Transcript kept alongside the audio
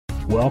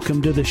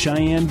Welcome to the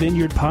Cheyenne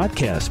Vineyard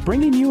Podcast,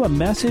 bringing you a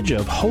message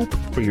of hope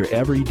for your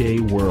everyday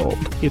world.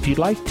 If you'd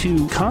like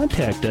to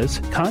contact us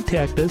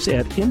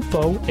at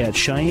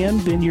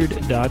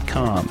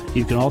info@cheyennevineyard.com.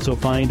 You can also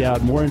find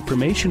out more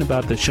information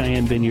about the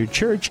Cheyenne Vineyard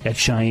Church at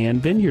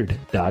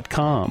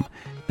cheyennevineyard.com.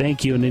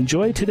 Thank you and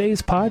enjoy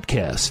today's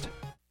podcast.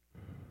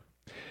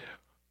 I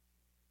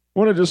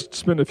want to just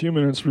spend a few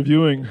minutes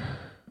reviewing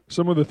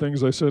some of the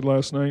things I said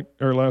last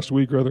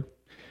week.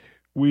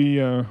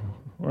 We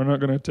are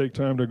not going to take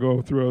time to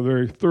go through a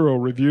very thorough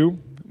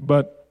review,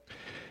 but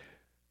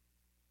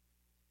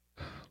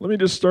let me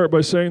just start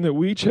by saying that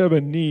we each have a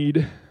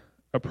need,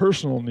 a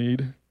personal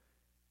need,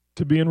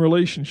 to be in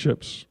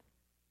relationships.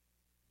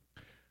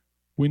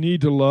 We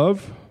need to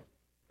love,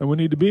 and we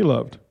need to be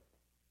loved.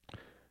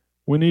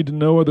 We need to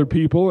know other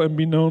people and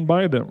be known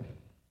by them.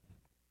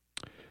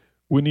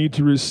 We need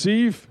to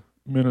receive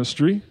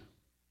ministry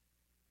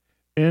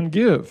and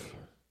give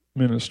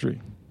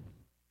ministry.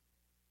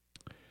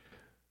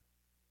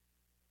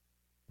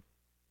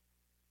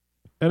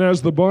 And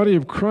as the body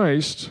of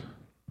Christ,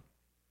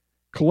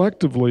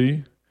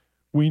 collectively,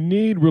 we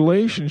need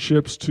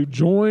relationships to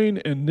join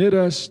and knit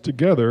us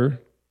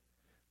together,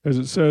 as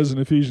it says in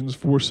Ephesians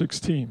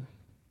 4:16.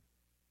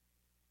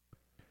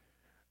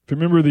 If you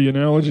remember the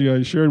analogy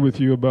I shared with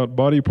you about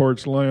body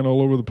parts lying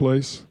all over the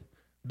place,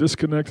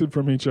 disconnected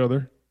from each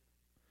other,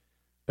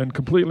 and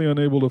completely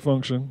unable to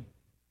function,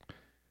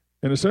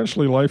 and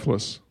essentially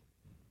lifeless.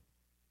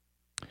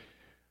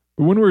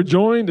 But when we're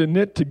joined and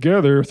knit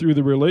together through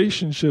the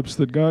relationships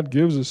that God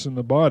gives us in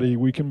the body,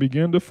 we can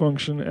begin to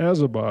function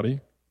as a body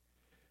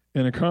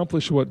and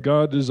accomplish what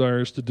God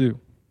desires to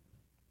do.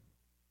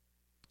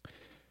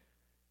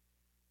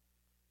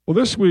 Well,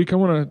 this week I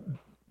want to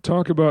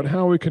talk about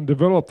how we can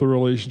develop the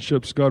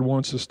relationships God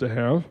wants us to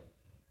have.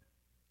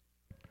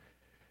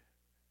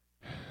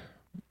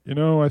 You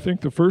know, I think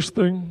the first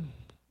thing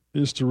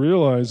is to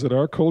realize that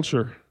our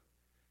culture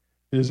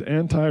is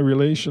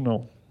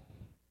anti-relational.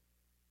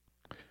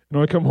 You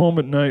know, I come home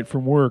at night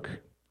from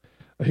work,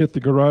 I hit the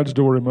garage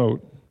door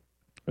remote,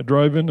 I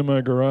drive into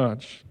my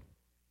garage,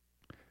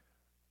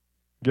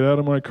 get out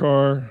of my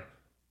car,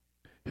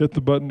 hit the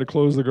button to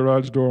close the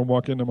garage door and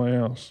walk into my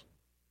house.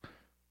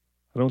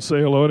 I don't say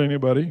hello to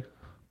anybody.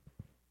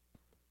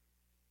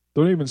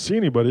 Don't even see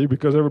anybody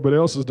because everybody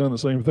else has done the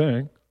same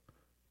thing.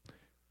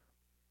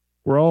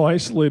 We're all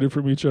isolated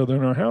from each other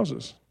in our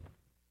houses.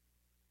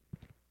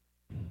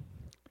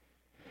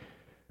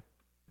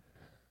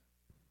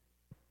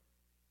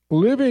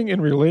 Living in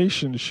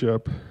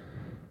relationship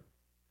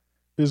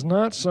is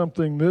not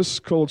something this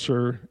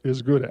culture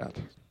is good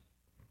at.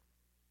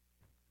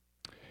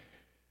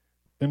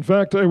 In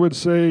fact, I would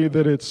say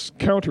that it's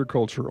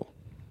countercultural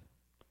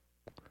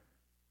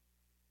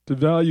to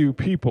value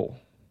people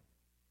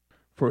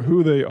for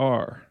who they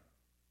are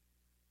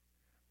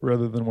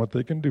rather than what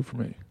they can do for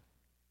me.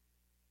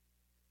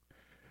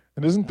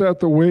 And isn't that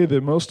the way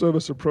that most of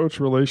us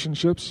approach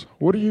relationships?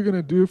 What are you going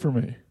to do for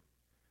me?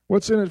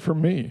 What's in it for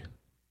me?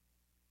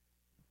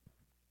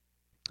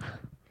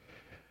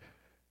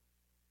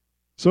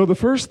 So the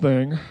first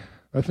thing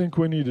I think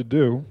we need to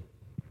do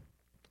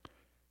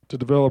to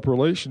develop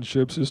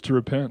relationships is to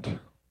repent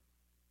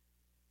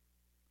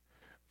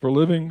for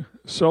living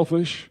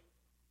selfish,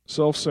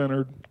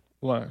 self-centered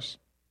lives.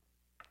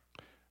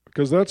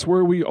 Because that's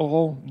where we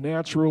all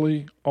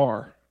naturally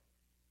are.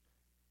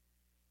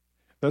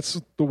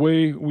 That's the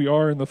way we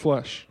are in the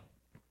flesh.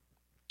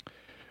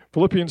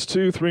 Philippians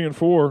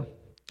 2:3-4.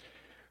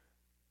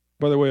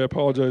 By the way, I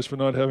apologize for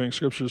not having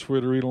scriptures for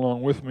you to read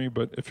along with me,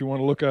 but if you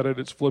want to look at it,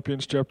 it's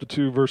Philippians chapter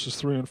 2, verses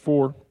 3 and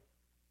 4.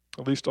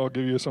 At least I'll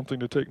give you something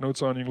to take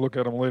notes on. You can look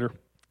at them later.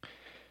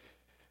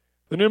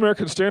 The New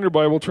American Standard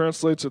Bible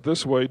translates it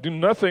this way: "Do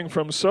nothing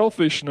from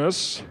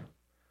selfishness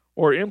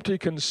or empty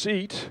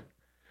conceit,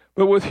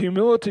 but with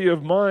humility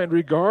of mind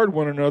regard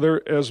one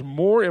another as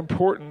more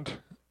important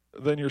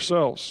than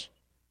yourselves."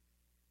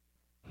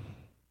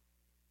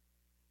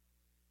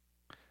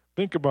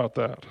 Think about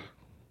that.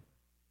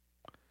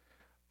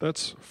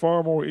 That's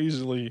far more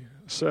easily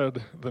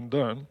said than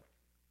done,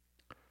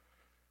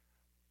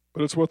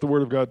 but it's what the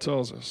Word of God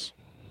tells us.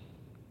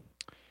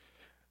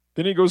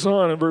 Then he goes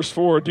on in verse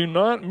 4, "Do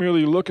not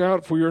merely look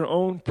out for your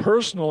own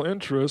personal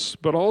interests,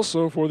 but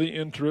also for the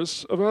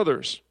interests of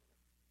others."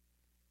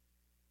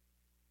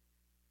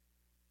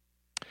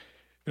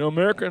 You know,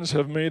 Americans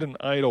have made an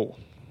idol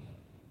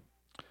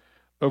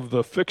of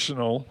the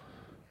fictional,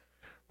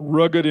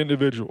 rugged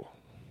individual.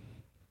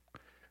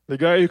 The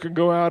guy who can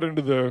go out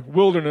into the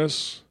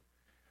wilderness,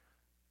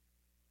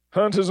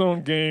 hunt his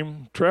own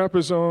game, trap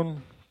his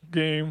own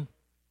game,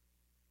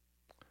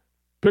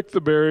 pick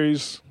the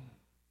berries,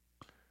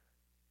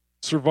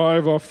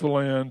 survive off the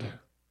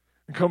land,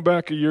 and come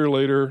back a year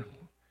later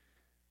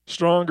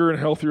stronger and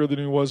healthier than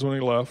he was when he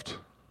left.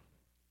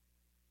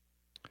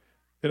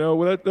 You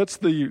know, that's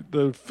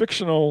the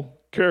fictional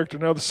character.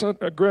 Now,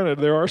 granted,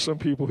 there are some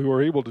people who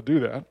are able to do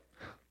that.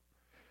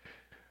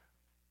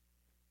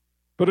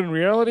 But in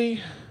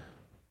reality,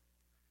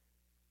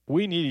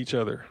 we need each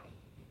other.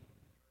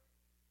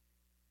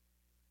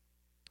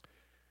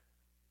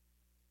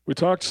 We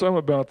talked some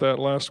about that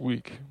last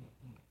week.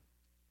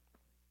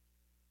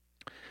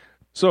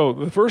 So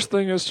the first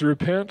thing is to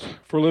repent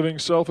for living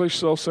selfish,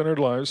 self-centered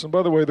lives. And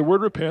by the way, the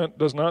word repent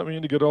does not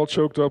mean to get all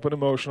choked up and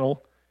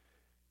emotional.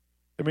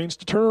 It means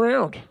to turn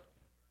around,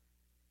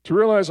 to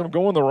realize I'm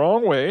going the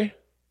wrong way.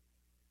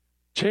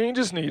 Change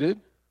is needed.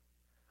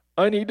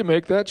 I need to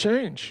make that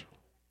change.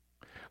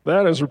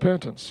 That is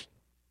repentance.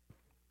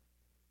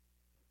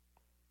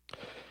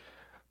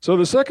 So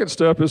the second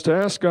step is to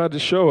ask God to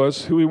show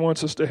us who He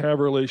wants us to have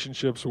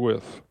relationships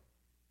with.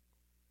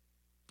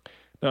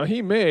 Now,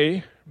 He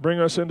may bring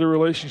us into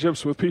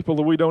relationships with people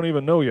that we don't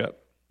even know yet.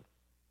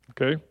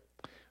 Okay?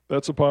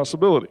 That's a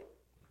possibility.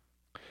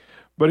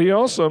 But He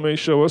also may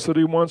show us that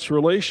He wants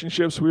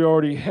relationships we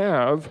already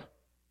have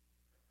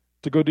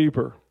to go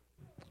deeper.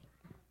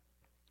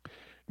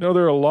 Now,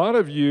 there are a lot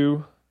of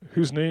you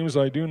whose names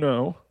I do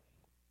know,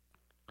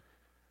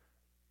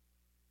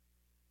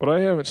 but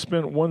I haven't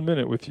spent 1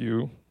 minute with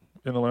you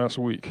in the last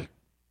week.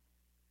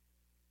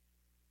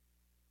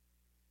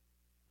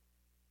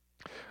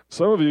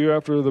 Some of you,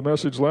 after the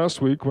message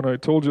last week, when I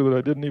told you that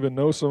I didn't even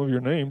know some of your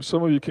names,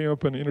 some of you came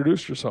up and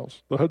introduced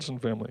yourselves, the Hudson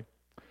family.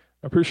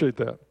 I appreciate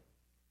that.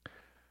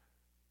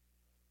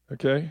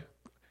 Okay?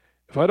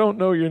 If I don't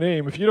know your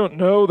name, if you don't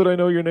know that I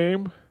know your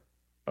name,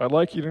 I'd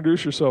like you to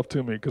introduce yourself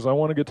to me because I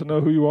want to get to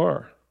know who you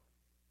are.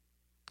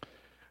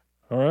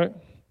 All right?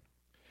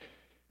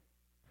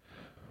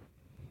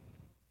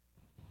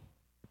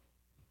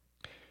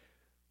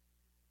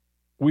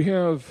 We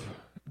have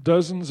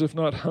dozens, if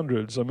not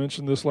hundreds, I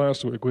mentioned this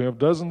last week, we have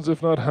dozens,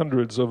 if not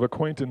hundreds, of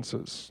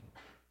acquaintances,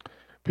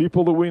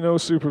 people that we know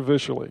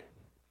superficially.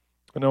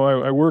 I know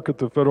I work at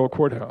the federal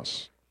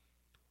courthouse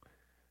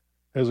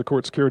as a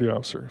court security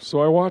officer,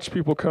 so I watch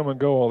people come and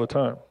go all the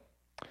time.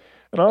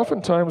 And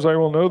oftentimes I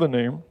will know the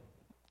name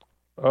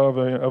of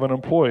an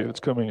employee that's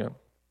coming in.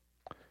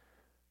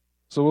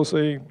 So we'll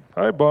say,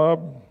 "Hi,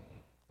 Bob,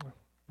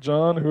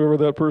 John," whoever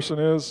that person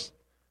is,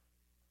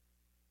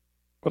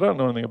 but I don't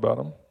know anything about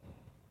them.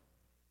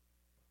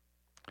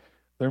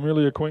 They're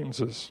merely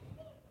acquaintances.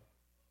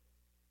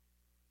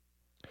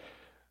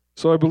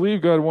 So I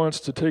believe God wants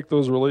to take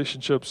those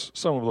relationships,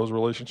 some of those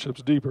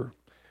relationships, deeper.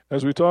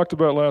 As we talked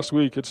about last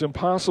week, it's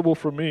impossible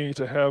for me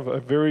to have a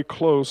very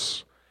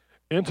close,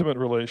 intimate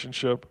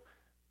relationship,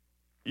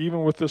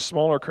 even with this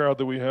smaller crowd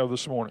that we have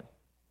this morning.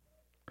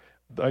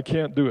 I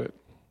can't do it.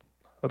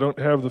 I don't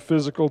have the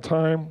physical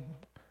time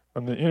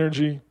and the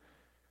energy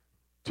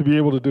to be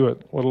able to do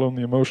it, let alone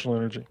the emotional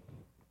energy.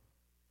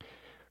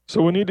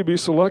 So we need to be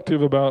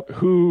selective about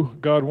who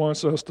God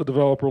wants us to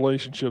develop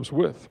relationships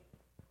with.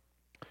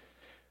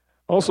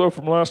 Also,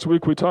 from last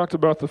week, we talked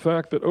about the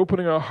fact that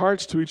opening our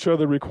hearts to each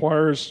other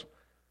requires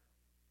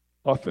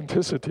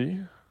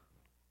authenticity,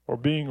 or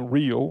being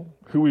real,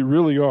 who we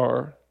really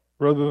are,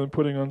 rather than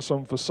putting on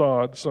some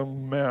facade,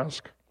 some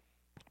mask,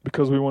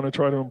 because we want to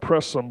try to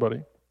impress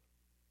somebody.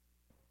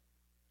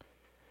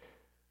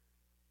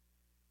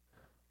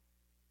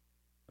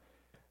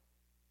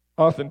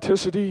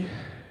 Authenticity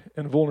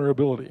and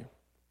vulnerability.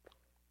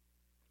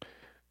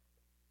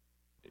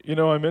 You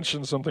know, I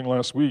mentioned something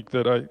last week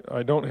that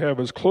I don't have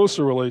as close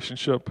a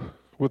relationship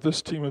with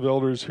this team of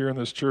elders here in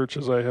this church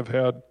as I have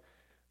had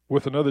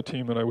with another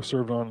team that I was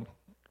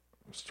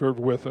served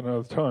with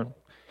another time.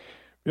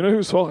 You know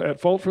who's at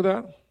fault for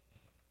that?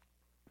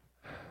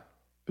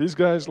 These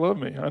guys love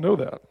me. I know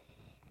that.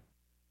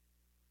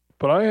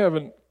 But I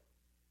haven't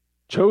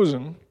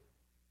chosen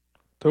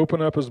to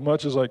open up as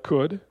much as I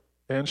could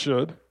and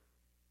should.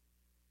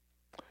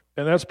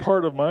 And that's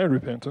part of my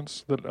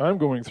repentance that I'm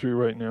going through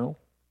right now.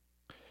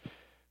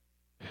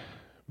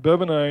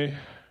 Bev and I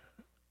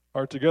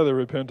are together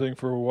repenting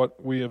for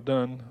what we have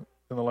done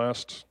in the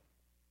last,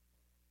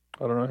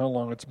 I don't know how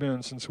long it's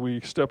been since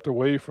we stepped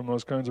away from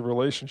those kinds of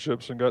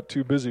relationships and got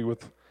too busy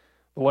with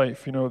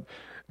life. You know,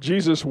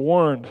 Jesus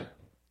warned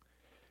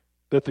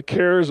that the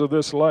cares of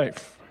this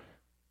life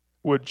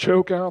would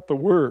choke out the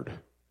word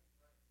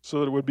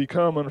so that it would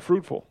become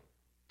unfruitful.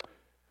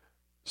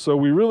 So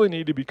we really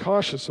need to be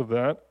cautious of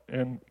that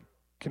and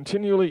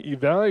continually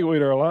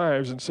evaluate our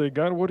lives and say,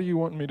 God, what do you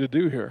want me to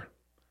do here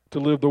to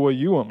live the way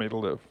you want me to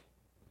live?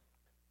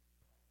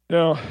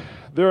 Now,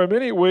 there are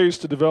many ways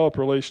to develop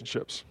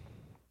relationships.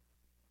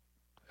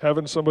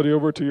 Having somebody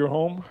over to your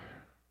home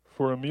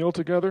for a meal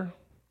together,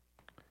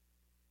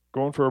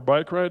 going for a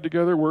bike ride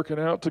together, working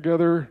out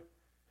together,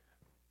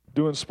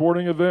 doing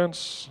sporting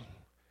events.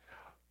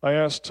 I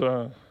asked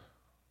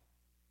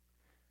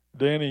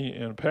Danny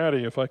and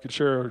Patty if I could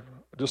share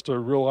just a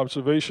real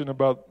observation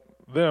about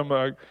them.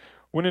 I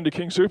went into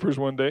King Soopers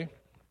one day,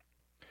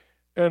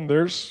 and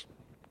there's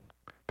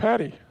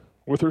Patty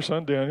with her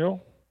son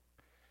Daniel,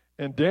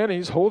 and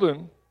Danny's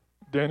holding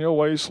Daniel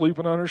while he's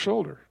sleeping on her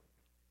shoulder.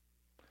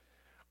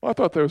 Well, I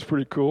thought that was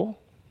pretty cool.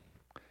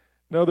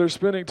 Now they're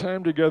spending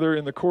time together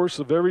in the course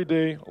of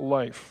everyday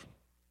life.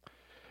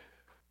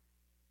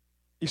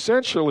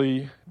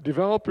 Essentially,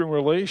 developing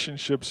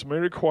relationships may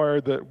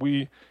require that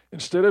we,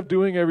 instead of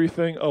doing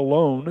everything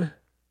alone,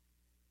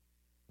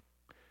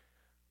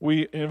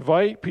 We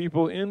invite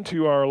people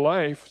into our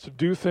life to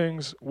do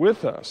things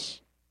with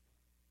us.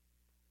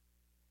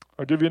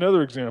 I'll give you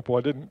another example.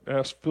 I didn't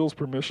ask Phil's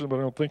permission, but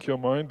I don't think he'll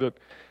mind that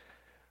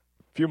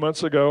a few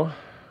months ago,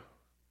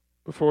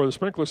 before the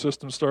sprinkler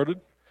system started,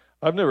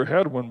 I've never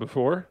had one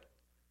before.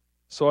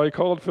 So I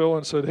called Phil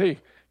and said, hey,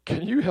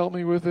 can you help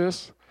me with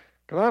this?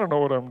 Because I don't know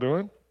what I'm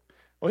doing.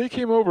 Well, he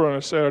came over on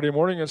a Saturday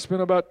morning and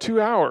spent about 2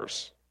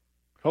 hours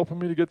helping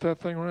me to get that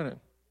thing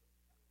running.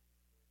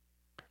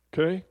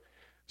 Okay?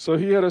 So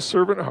he had a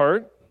servant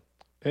heart,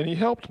 and he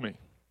helped me.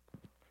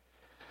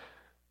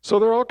 So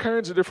there are all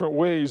kinds of different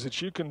ways that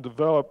you can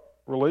develop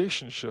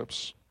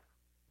relationships.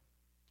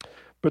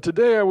 But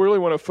today I really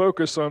want to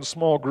focus on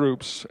small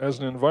groups as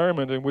an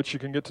environment in which you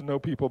can get to know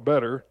people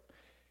better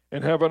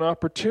and have an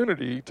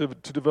opportunity to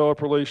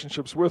develop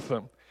relationships with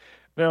them.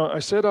 Now, I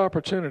said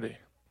opportunity.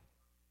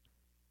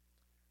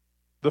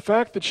 The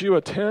fact that you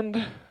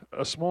attend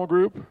a small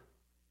group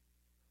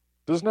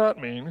does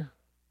not mean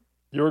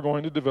you're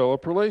going to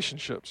develop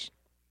relationships.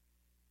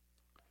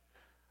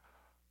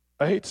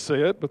 I hate to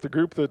say it, but the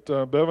group that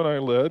Bev and I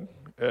led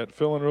at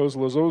Phil and Rose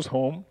Lazo's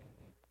home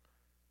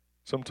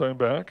some time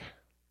back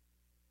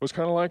was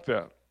kind of like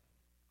that.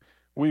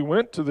 We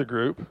went to the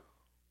group,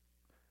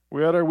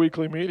 we had our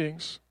weekly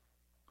meetings,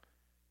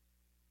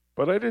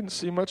 but I didn't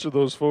see much of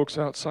those folks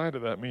outside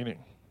of that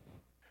meeting.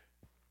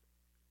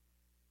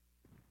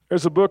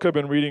 There's a book I've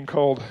been reading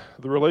called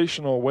The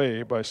Relational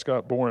Way by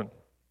Scott Bourne.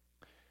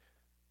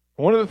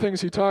 One of the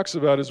things he talks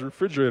about is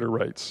refrigerator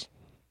rights.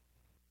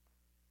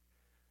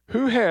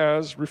 Who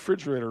has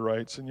refrigerator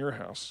rights in your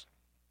house?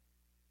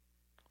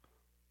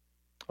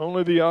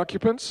 Only the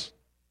occupants?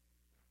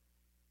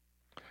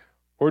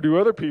 Or do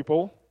other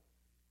people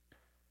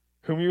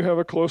whom you have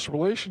a close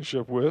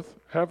relationship with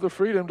have the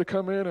freedom to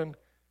come in and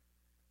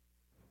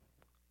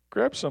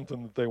grab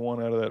something that they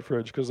want out of that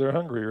fridge because they're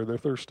hungry or they're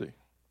thirsty?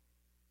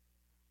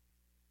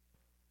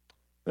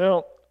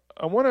 Now,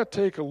 I want to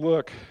take a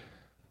look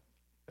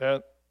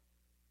at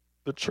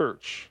the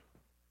church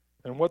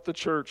and what the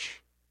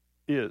church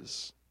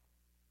is.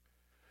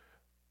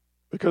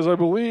 Because I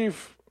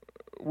believe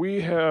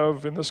we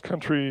have in this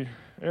country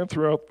and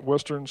throughout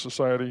Western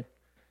society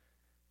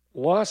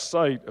lost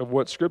sight of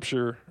what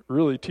Scripture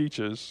really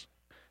teaches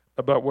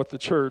about what the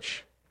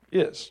church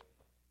is.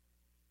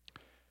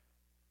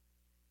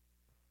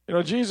 You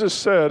know, Jesus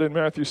said in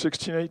Matthew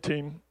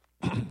 16:18,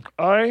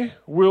 I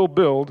will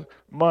build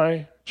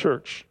my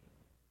church.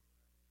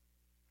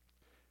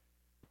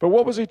 But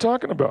what was he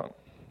talking about?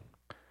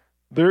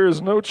 There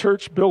is no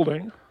church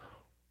building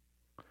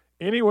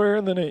anywhere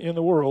in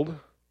the world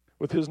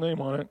with his name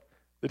on it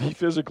that he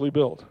physically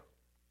built,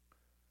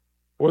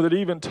 or that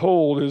he even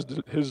told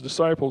his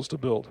disciples to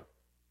build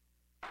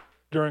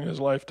during his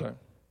lifetime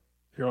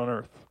here on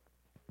earth.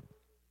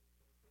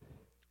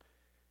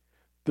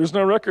 There's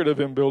no record of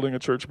him building a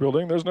church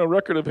building. There's no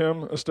record of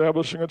him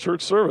establishing a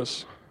church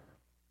service.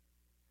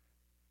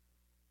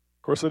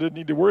 Of course, I didn't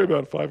need to worry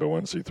about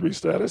 501c3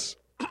 status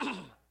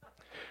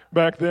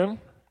back then,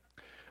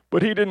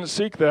 but he didn't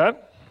seek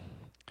that.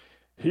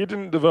 He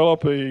didn't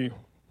develop a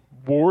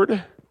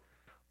board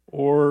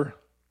or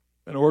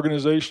an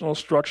organizational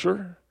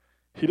structure.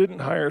 He didn't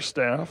hire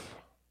staff.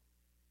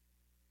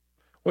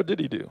 What did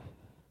he do?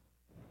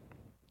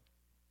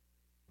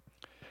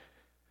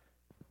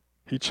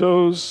 He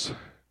chose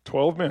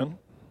 12 men.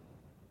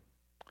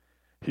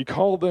 He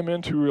called them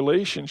into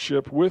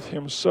relationship with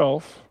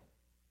himself.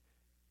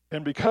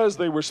 And because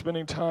they were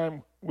spending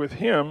time with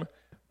him,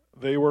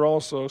 they were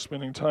also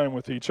spending time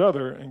with each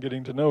other and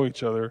getting to know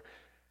each other.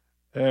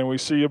 And we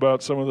see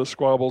about some of the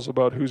squabbles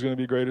about who's going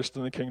to be greatest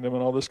in the kingdom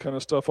and all this kind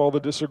of stuff, all the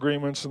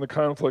disagreements and the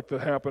conflict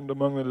that happened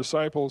among the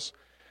disciples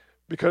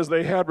because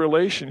they had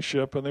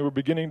relationship and they were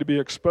beginning to be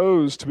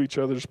exposed to each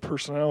other's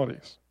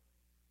personalities.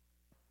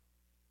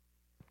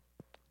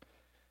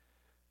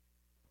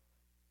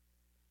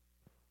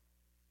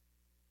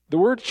 The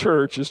word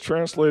church is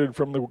translated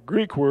from the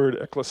Greek word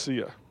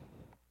ekklesia,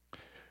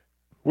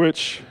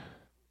 which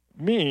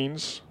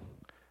means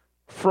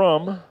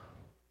from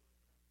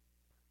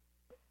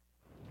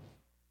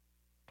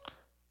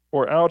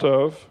or out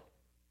of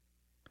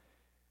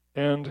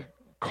and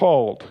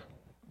calling.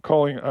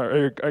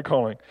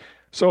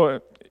 So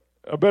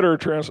a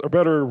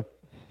better,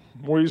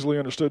 more easily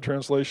understood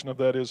translation of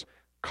that is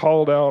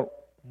called out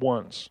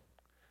ones.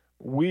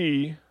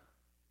 We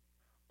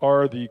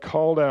are the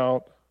called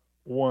out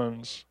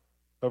ones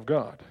of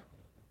God.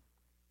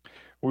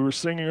 We were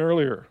singing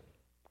earlier,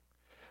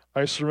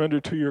 I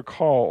surrender to your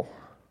call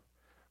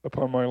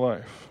upon my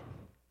life.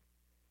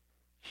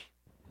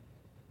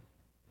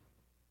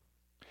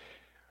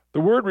 The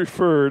word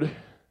referred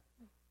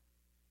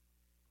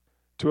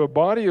to a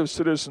body of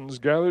citizens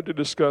gathered to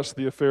discuss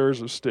the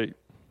affairs of state.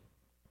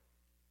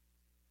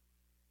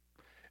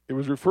 It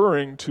was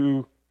referring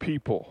to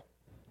people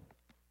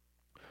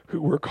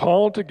who were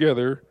called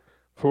together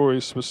for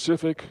a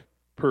specific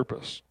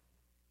purpose.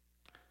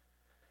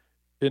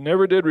 It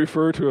never did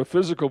refer to a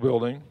physical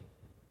building.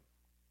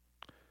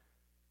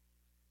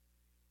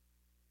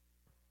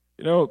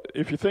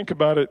 If you think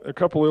about it, a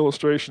couple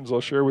illustrations I'll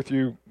share with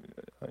you.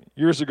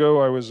 Years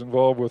ago, I was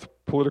involved with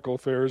political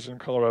affairs in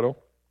Colorado,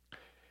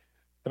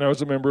 and I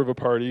was a member of a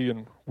party,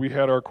 and we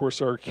had, of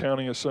course, our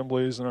county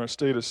assemblies and our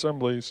state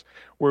assemblies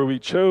where we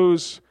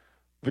chose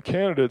the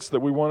candidates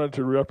that we wanted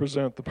to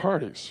represent the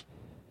parties,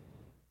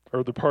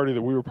 or the party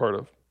that we were part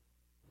of.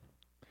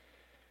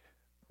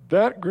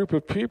 That group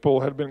of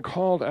people had been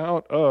called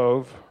out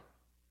of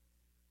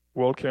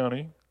Weld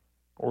County,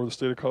 or the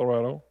state of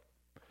Colorado,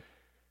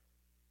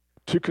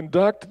 to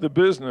conduct the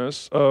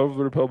business of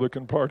the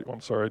Republican Party. Oh,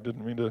 I'm sorry, I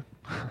didn't mean to.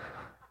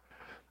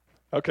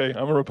 Okay,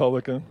 I'm a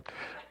Republican.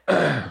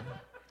 Nothing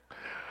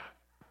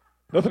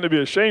to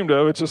be ashamed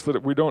of, it's just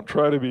that we don't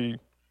try to be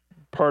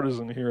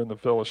partisan here in the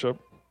fellowship.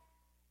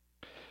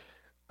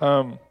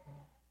 But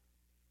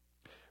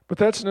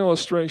that's an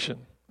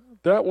illustration.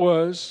 That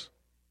was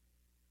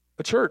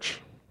a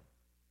church,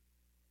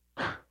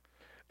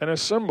 an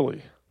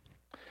assembly.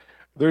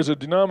 There's a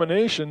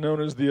denomination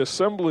known as the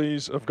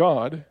Assemblies of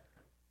God,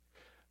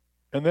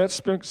 and that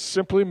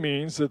simply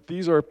means that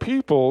these are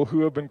people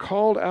who have been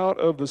called out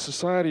of the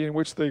society in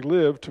which they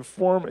live to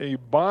form a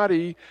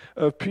body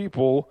of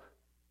people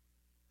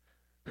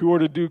who are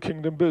to do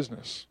kingdom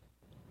business.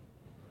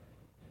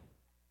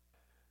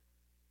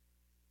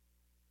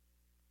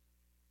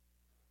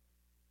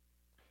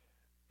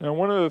 Now,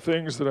 one of the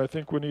things that I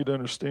think we need to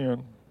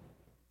understand,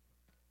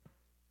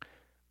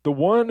 the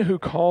one who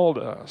called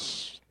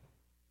us,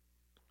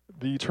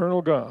 the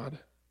eternal God,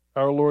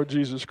 our Lord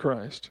Jesus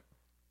Christ,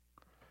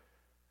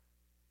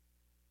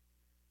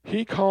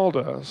 He called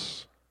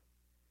us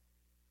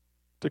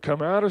to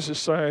come out of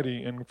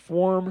society and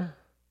form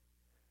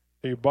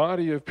a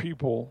body of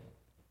people.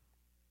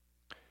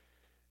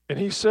 And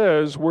He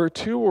says, where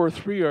 2 or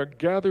 3 are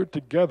gathered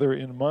together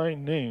in my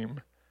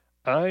name,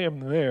 I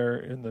am there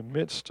in the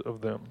midst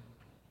of them.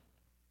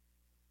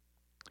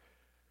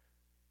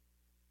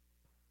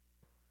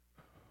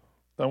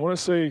 I want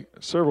to say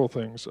several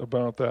things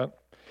about that.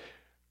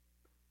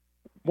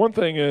 One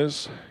thing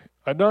is,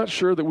 I'm not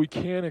sure that we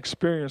can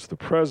experience the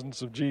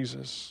presence of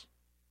Jesus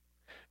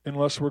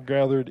unless we're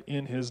gathered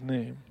in His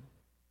name.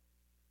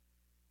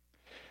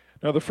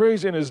 Now, the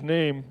phrase "in His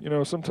name,"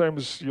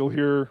 sometimes you'll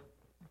hear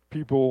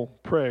people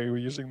pray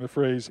using the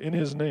phrase "in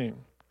His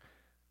name."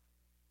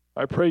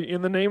 I pray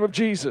in the name of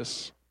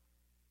Jesus.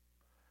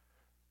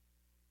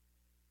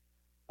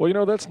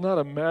 Well, that's not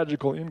a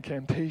magical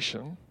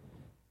incantation.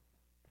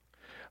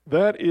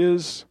 That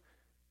is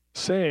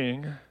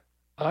saying,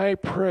 I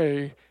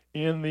pray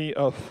in the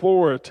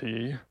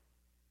authority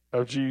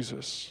of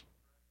Jesus.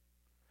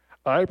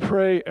 I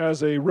pray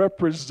as a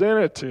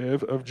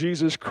representative of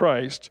Jesus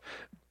Christ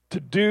to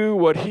do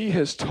what He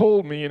has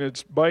told me, and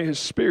it's by His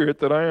Spirit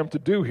that I am to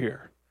do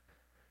here.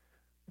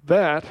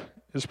 That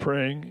is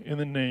praying in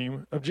the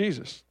name of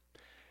Jesus.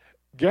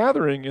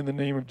 Gathering in the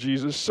name of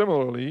Jesus,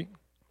 similarly,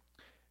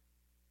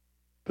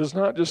 does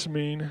not just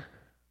mean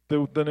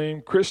that the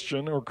name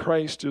Christian or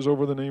Christ is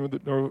over the name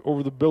of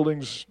over the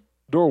building's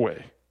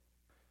doorway.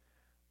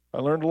 I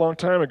learned a long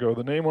time ago,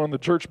 the name on the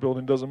church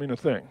building doesn't mean a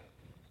thing.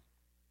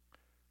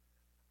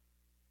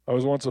 I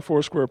was once a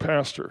Foursquare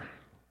pastor,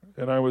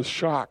 and I was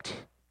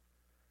shocked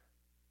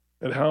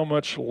at how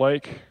much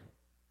like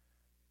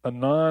a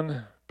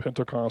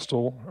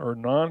non-Pentecostal or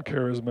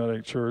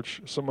non-charismatic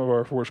church some of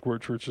our Foursquare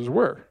churches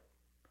were.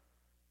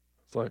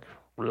 It's like,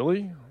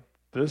 really?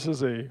 This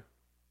is a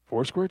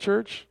Foursquare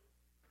church?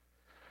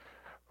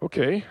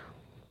 Okay.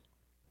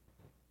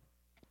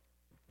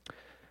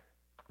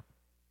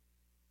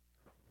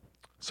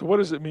 So what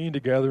does it mean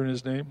to gather in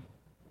His name?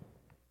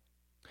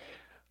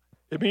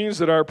 It means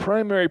that our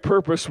primary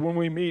purpose when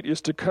we meet is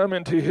to come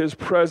into His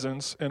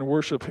presence and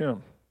worship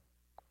Him.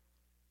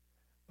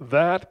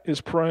 That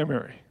is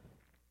primary.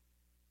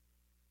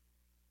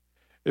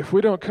 If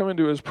we don't come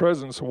into His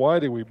presence, why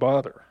do we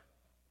bother?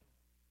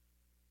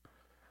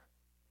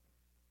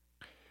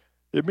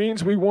 It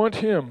means we want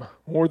Him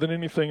more than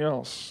anything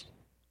else.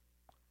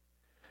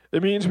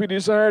 It means we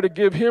desire to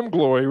give Him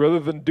glory rather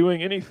than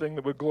doing anything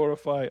that would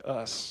glorify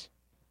us.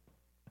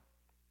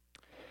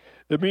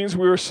 It means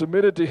we are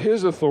submitted to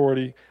His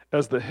authority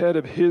as the head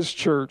of His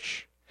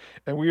church,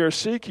 and we are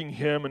seeking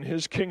Him and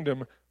His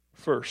kingdom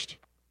first.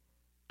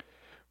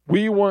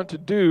 We want to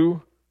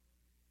do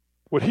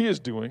what He is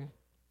doing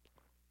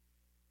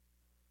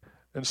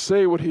and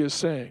say what He is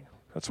saying.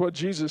 That's what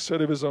Jesus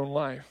said of His own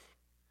life.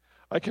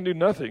 I can do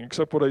nothing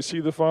except what I see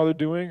the Father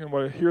doing and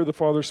what I hear the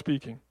Father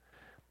speaking.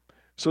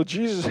 So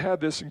Jesus had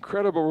this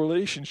incredible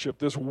relationship,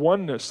 this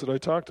oneness that I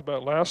talked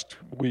about last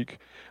week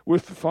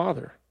with the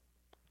Father.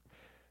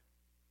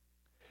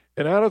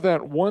 And out of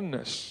that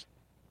oneness,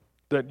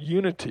 that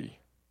unity,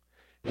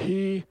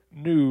 He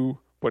knew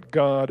what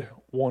God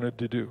wanted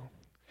to do.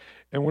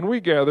 And when we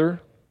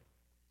gather,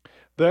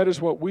 that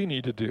is what we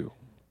need to do,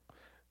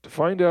 to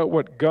find out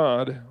what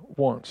God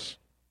wants.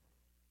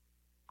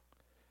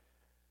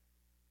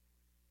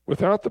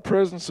 Without the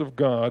presence of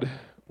God,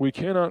 we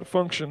cannot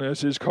function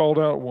as His called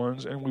out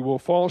ones, and we will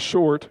fall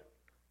short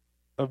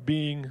of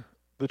being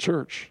the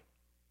church.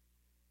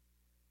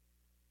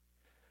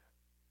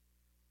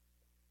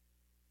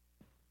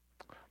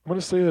 I'm going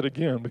to say that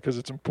again because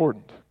it's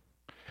important.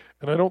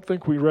 And I don't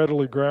think we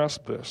readily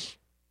grasp this.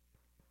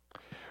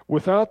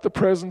 Without the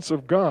presence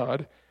of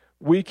God,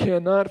 we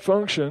cannot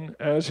function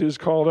as His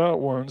called out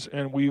ones,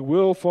 and we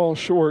will fall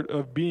short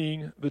of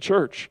being the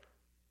church.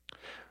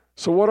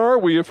 So what are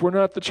we if we're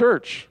not the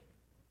church?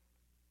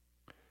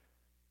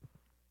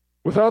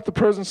 Without the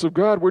presence of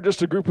God, we're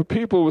just a group of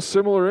people with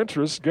similar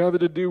interests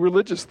gathered to do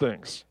religious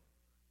things,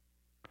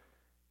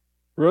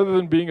 rather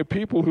than being a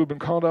people who have been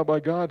called out by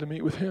God to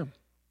meet with Him.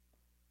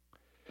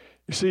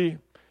 You see,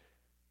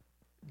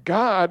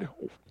 God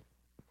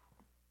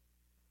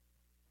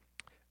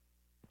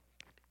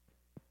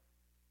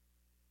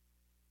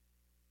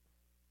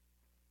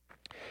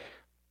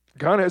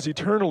has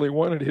eternally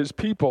wanted His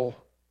people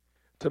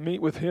to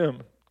meet with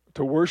Him,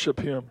 to worship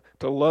Him,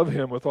 to love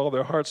Him with all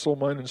their heart, soul,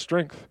 mind, and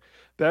strength.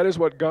 That is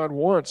what God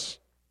wants.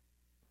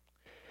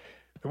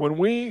 And when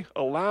we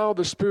allow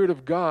the Spirit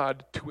of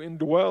God to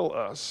indwell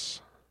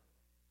us,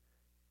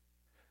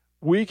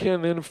 we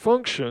can then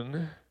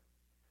function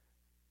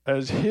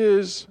as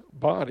His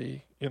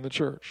body in the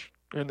church,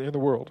 in the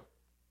world.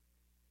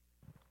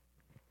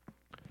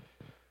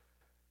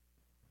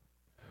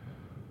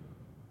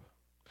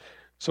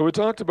 So we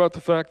talked about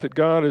the fact that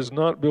God is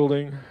not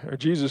building, or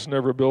Jesus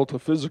never built a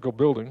physical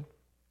building.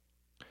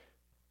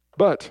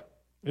 But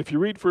if you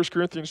read 1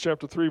 Corinthians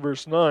chapter 3,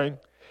 verse 9,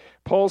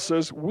 Paul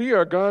says, we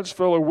are God's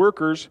fellow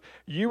workers.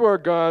 You are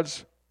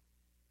God's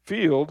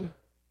field.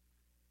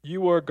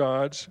 You are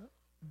God's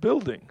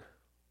building.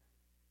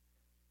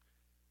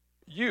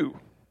 You.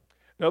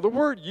 Now the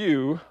word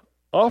you,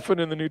 often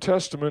in the New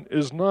Testament,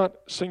 is not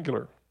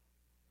singular.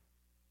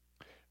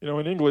 You know,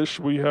 in English,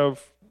 we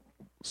have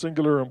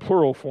singular and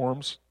plural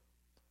forms.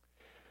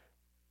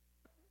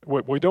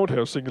 We don't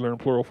have singular and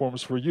plural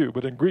forms for you,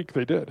 but in Greek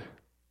they did.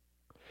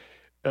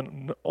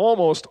 And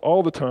almost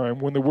all the time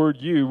when the word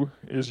you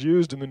is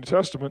used in the New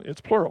Testament,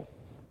 it's plural.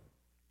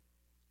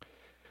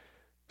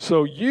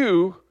 So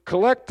you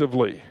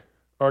collectively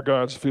are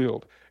God's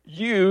field.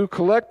 You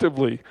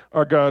collectively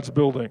are God's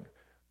building.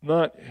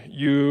 Not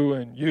you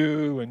and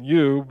you and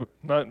you,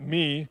 not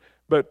me,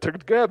 but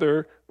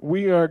together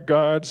we are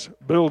God's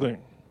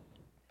building.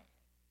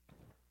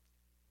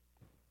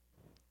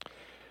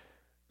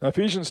 Now,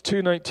 Ephesians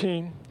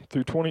 2:19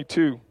 through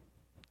 22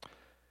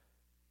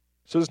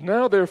 says,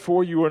 now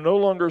therefore you are no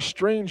longer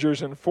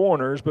strangers and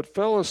foreigners, but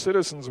fellow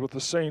citizens with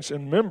the saints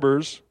and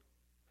members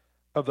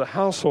of the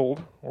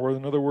household, or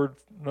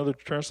another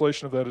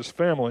translation of that is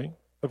family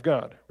of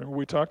God. Remember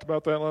we talked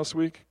about that last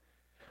week?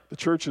 The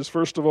church is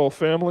first of all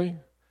family,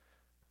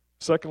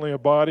 secondly a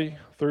body,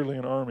 thirdly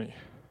an army.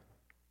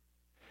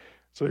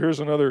 So here's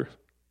another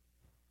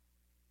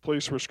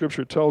place where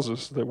Scripture tells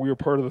us that we are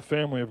part of the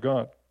family of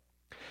God.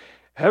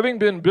 Having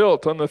been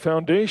built on the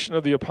foundation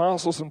of the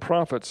apostles and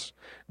prophets,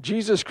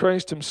 Jesus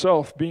Christ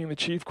Himself being the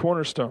chief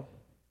cornerstone,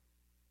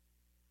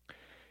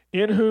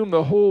 in whom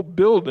the whole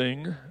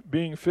building,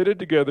 being fitted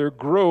together,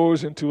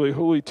 grows into a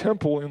holy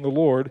temple in the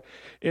Lord,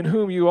 in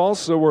whom you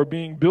also are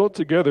being built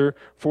together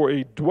for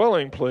a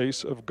dwelling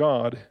place of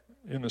God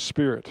in the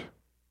Spirit.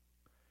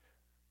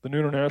 The New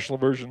International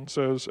Version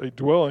says, a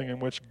dwelling in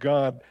which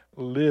God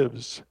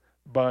lives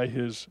by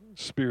His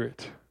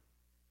Spirit.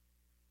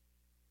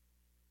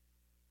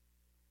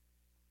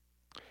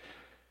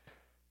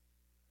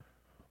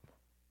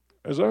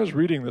 As I was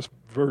reading this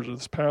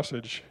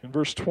passage, in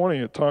verse 20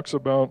 it talks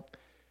about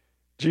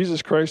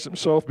Jesus Christ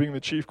Himself being the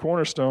chief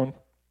cornerstone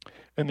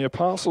and the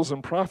apostles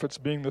and prophets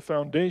being the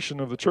foundation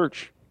of the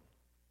church.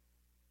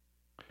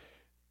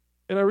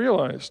 And I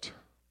realized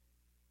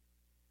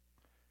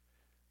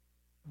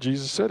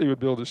Jesus said He would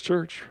build His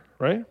church,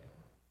 right?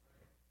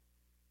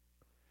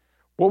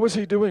 What was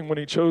He doing when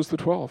He chose the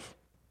 12?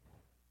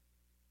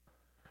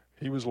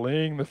 He was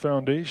laying the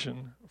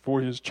foundation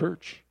for His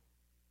church.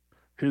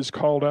 His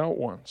called out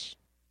ones.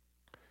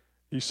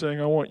 He's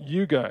saying, I want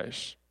you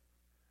guys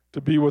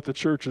to be what the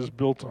church is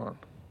built on.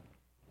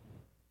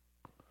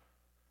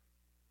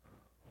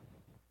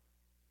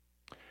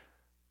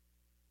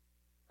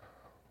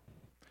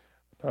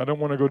 I don't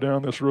want to go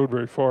down this road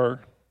very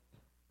far,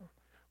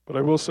 but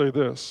I will say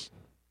this.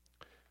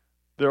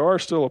 There are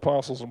still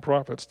apostles and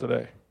prophets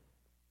today.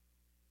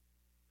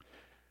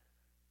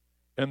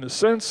 And the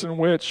sense in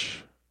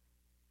which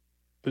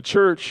the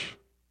church,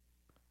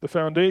 the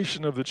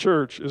foundation of the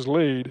church is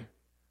laid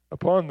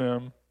upon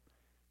them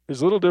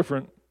is a little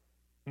different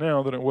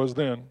now than it was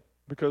then,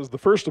 because the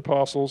first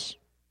apostles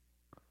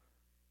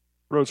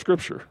wrote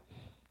Scripture.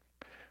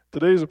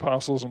 Today's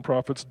apostles and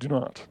prophets do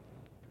not.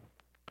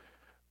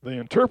 They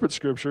interpret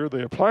Scripture,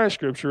 they apply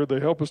Scripture, they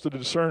help us to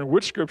discern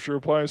which Scripture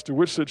applies to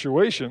which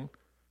situation.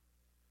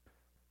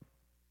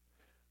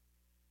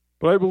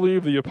 But I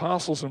believe the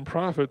apostles and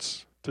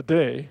prophets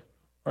today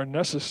are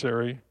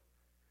necessary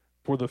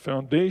for the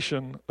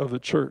foundation of the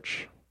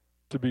church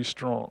to be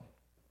strong.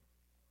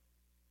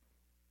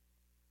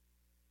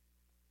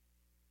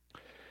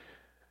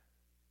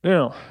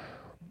 Now,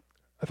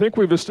 I think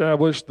we've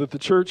established that the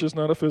church is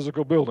not a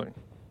physical building.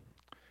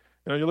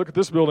 You know, you look at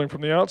this building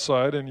from the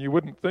outside and you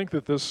wouldn't think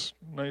that this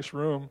nice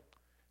room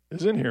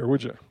is in here,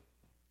 would you?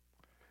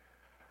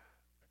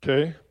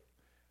 Okay?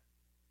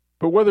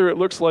 But whether it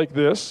looks like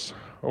this,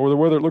 or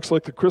whether it looks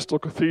like the Crystal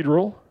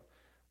Cathedral,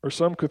 or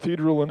some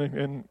cathedral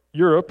in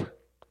Europe,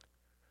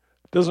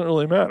 doesn't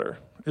really matter.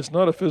 It's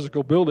not a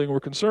physical building we're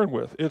concerned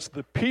with. It's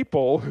the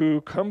people who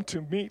come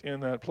to meet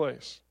in that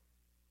place.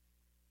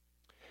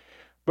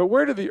 But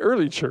where did the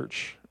early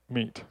church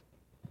meet?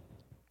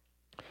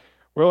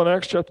 Well, in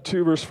Acts chapter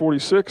 2, verse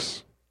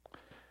 46,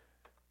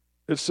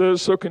 it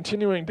says, "So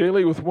continuing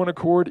daily with one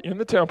accord in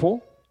the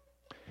temple,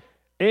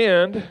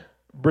 and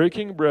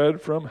breaking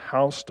bread from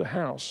house to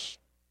house,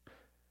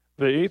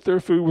 they ate their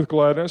food with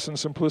gladness and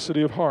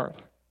simplicity of heart."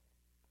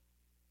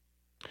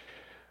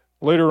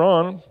 Later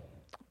on,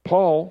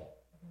 Paul,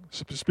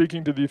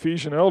 speaking to the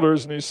Ephesian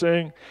elders, and he's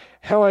saying,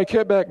 "How I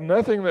kept back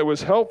nothing that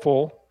was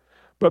helpful,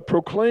 but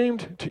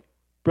proclaimed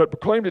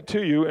it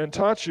to you and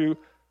taught you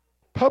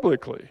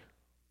publicly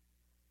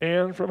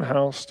and from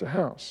house to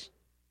house."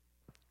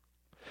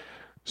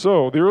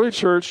 So the early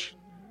church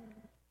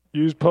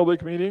used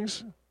public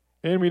meetings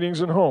and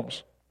meetings in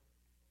homes.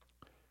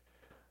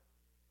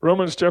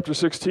 Romans chapter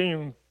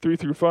 16, 3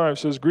 through 5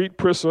 says, "Greet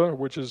Prisca,"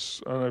 which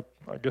is, I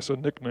guess, a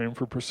nickname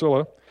for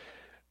Priscilla,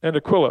 "and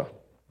Aquila.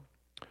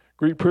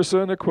 Greet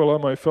Prisca and Aquila,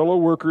 my fellow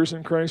workers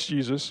in Christ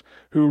Jesus,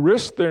 who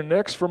risked their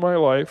necks for my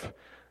life,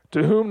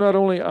 to whom not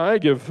only I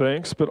give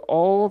thanks, but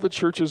all the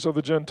churches of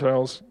the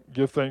Gentiles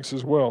give thanks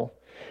as well.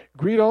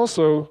 Greet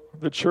also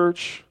the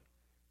church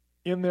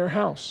in their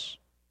house."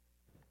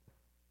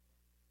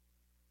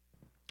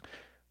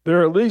 There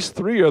are at least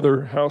 3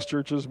 other house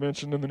churches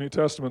mentioned in the New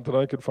Testament that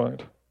I could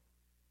find.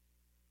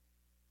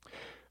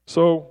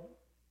 So,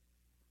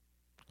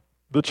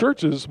 the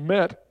churches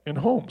met in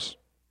homes.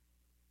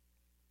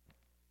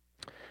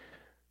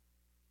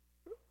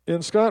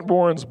 In Scott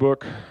Boren's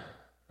book,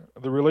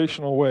 The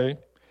Relational Way,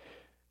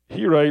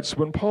 he writes,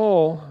 when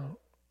Paul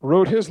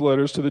wrote his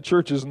letters to the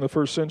churches in the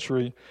first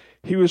century,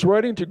 he was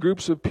writing to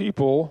groups of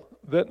people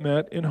that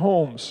met in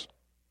homes.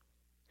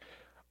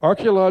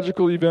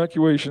 Archaeological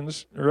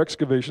excavations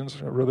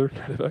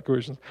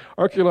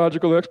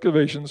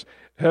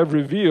have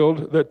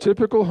revealed that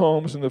typical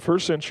homes in the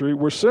first century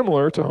were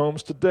similar to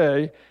homes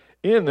today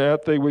in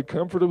that they would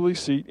comfortably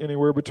seat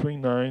anywhere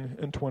between 9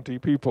 and 20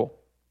 people.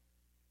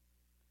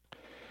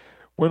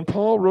 When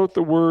Paul wrote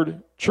the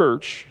word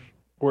church,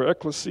 or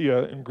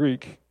ecclesia in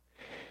Greek,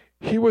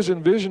 he was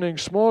envisioning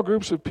small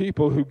groups of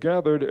people who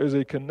gathered as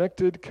a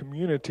connected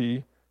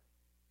community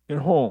in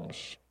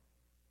homes.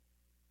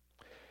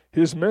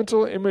 His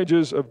mental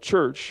images of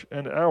church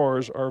and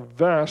ours are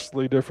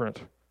vastly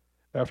different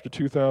after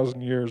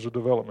 2,000 years of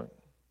development.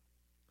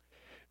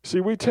 See,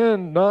 we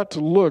tend not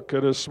to look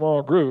at a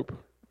small group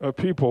of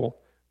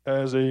people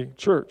as a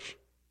church.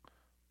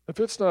 If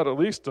it's not at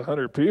least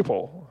 100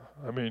 people,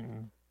 I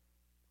mean,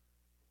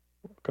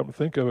 come to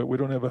think of it, we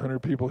don't have 100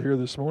 people here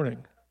this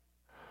morning.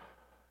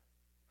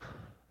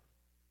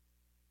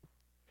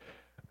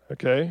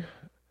 Okay?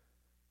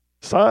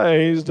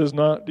 Size does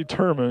not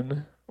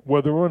determine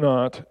whether or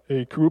not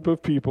a group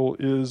of people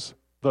is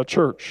the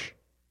church.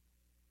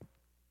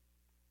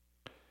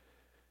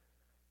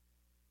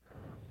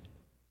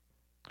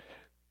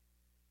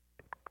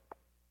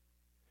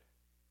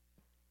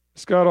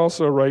 Scott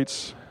also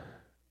writes,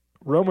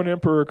 Roman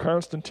Emperor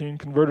Constantine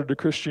converted to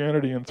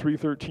Christianity in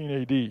 313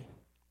 AD.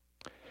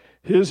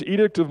 His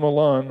Edict of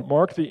Milan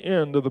marked the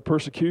end of the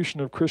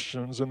persecution of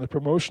Christians and the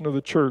promotion of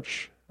the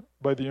church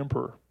by the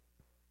emperor.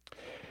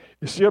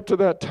 You see, up to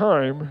that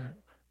time,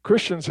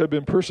 Christians had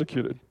been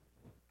persecuted.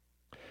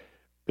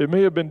 It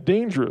may have been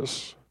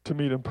dangerous to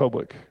meet in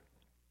public.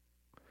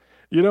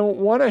 You don't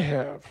want to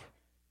have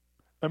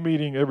a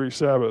meeting every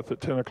Sabbath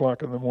at 10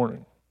 o'clock in the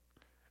morning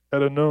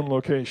at a known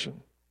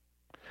location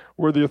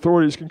where the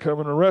authorities can come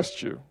and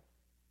arrest you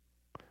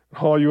and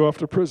haul you off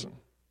to prison.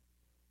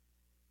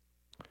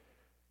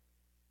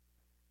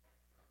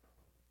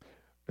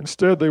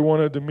 Instead, they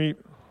wanted to meet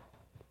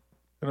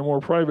in a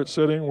more private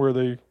setting where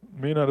they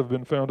may not have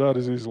been found out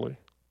as easily.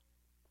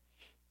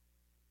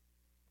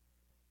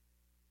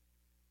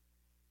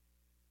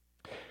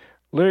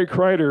 Larry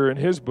Kreider, in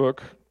his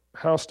book,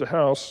 House to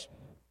House,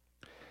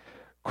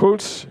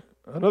 quotes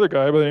another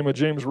guy by the name of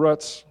James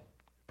Rutz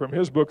from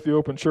his book, The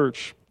Open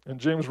Church. And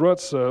James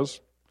Rutz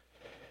says,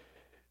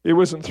 it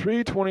was in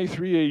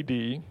 323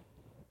 AD,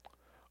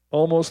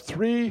 almost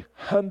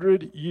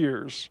 300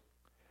 years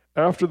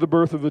after the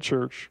birth of the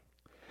church,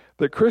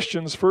 that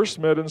Christians first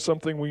met in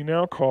something we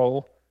now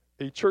call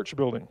a church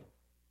building.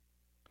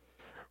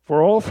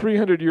 For all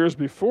 300 years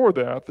before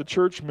that, the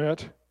church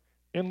met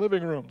in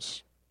living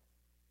rooms.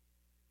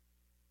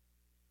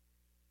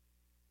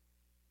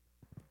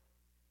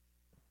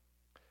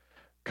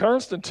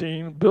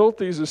 Constantine built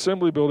these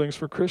assembly buildings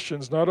for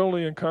Christians not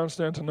only in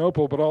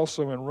Constantinople, but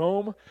also in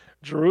Rome,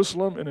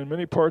 Jerusalem, and in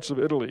many parts of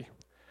Italy,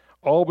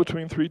 all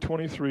between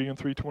 323 and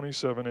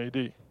 327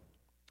 AD.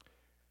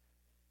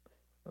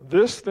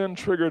 This then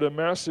triggered a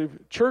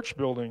massive church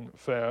building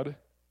fad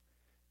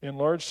in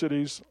large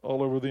cities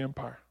all over the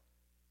empire.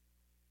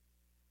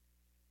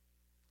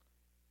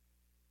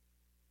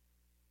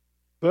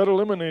 That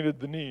eliminated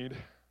the need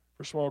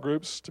for small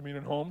groups to meet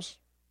in homes.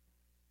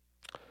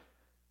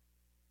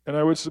 And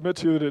I would submit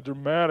to you that it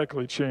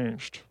dramatically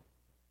changed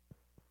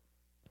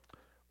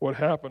what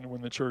happened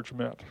when the church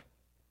met.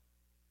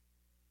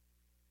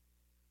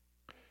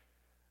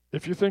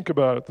 If you think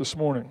about it this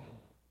morning,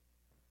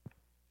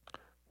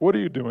 what are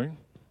you doing?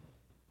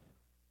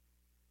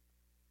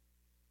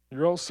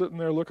 You're all sitting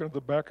there looking at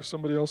the back of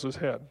somebody else's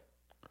head,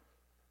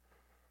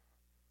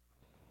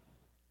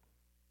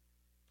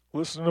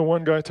 listening to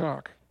one guy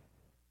talk.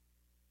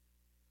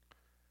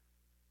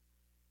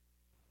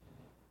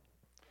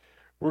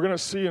 We're going to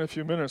see in a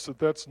few minutes that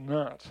that's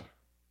not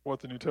what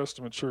the New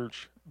Testament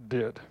church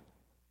did.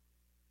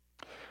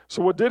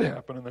 So what did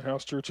happen in the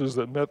house churches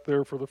that met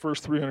there for the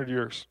first 300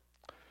 years?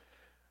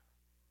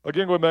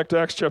 Again, going back to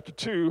Acts chapter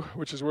 2,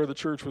 which is where the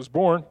church was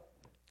born,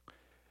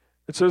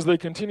 it says they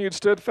continued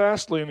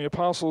steadfastly in the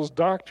apostles'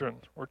 doctrine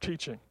or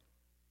teaching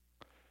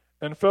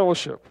and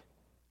fellowship,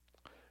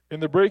 in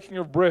the breaking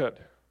of bread,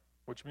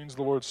 which means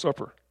the Lord's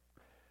Supper,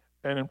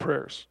 and in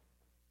prayers.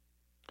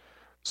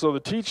 So the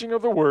teaching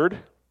of the word,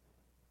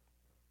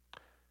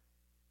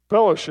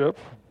 fellowship,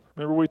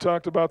 remember we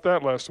talked about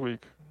that last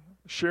week,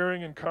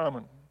 sharing in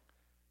common.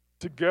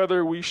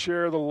 Together we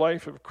share the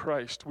life of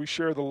Christ. We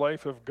share the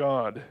life of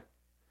God.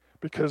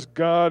 Because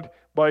God,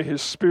 by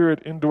His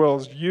Spirit,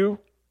 indwells you.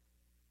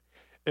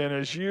 And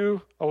as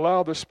you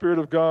allow the Spirit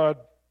of God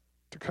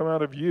to come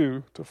out of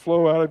you, to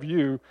flow out of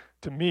you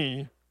to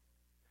me,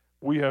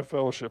 we have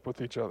fellowship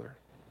with each other.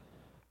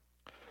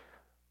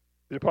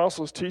 The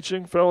apostles'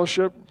 teaching,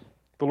 fellowship,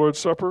 the Lord's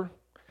Supper,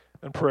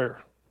 and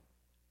prayer.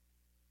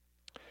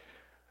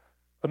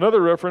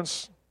 Another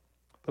reference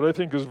that I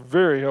think is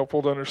very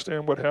helpful to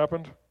understand what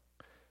happened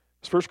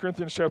is 1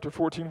 Corinthians chapter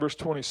 14, verse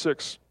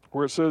 26,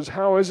 where it says,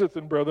 "How is it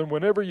then, brethren,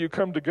 whenever you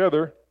come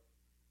together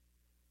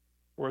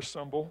or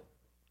assemble,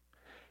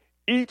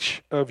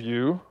 each of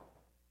you,"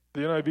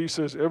 the NIV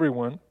says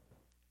everyone,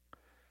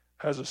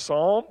 "has a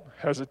psalm,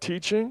 has a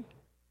teaching,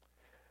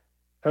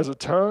 has a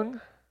tongue,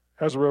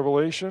 has a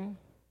revelation,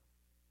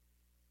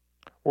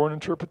 or an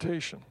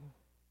interpretation.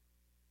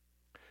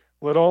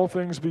 Let all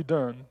things be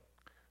done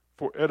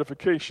for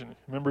edification."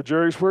 Remember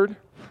Jerry's word?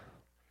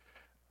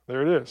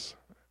 There it is,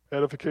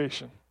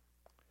 edification.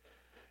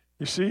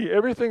 You see,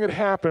 everything that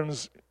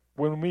happens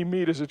when we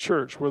meet as a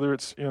church, whether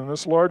it's in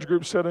this large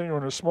group setting or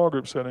in a small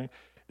group setting,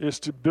 is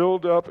to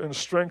build up and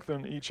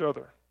strengthen each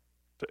other,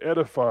 to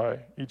edify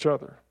each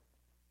other.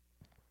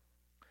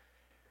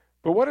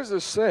 But what does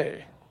this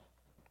say?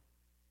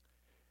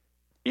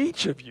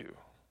 Each of you,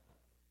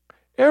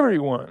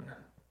 everyone,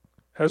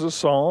 has a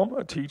psalm,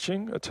 a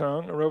teaching, a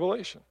tongue, a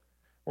revelation,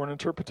 or an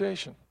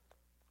interpretation.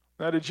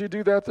 Now, did you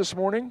do that this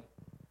morning?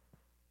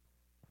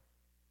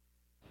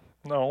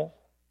 No,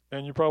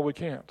 and you probably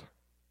can't.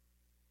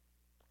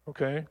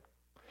 Okay?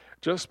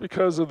 Just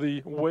because of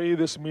the way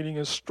this meeting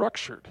is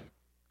structured.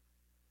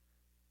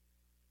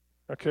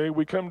 Okay,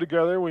 we come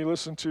together, we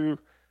listen to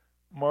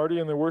Marty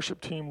and the worship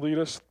team lead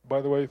us.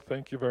 By the way,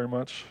 thank you very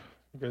much.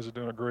 You guys are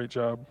doing a great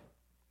job.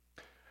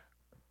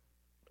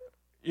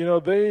 You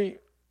know, they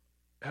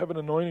have an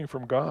anointing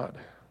from God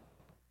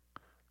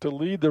to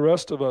lead the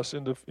rest of us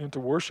into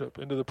worship,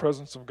 into the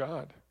presence of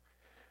God.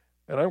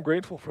 And I'm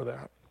grateful for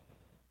that.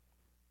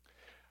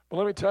 But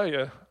let me tell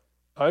you,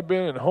 I've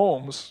been in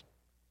homes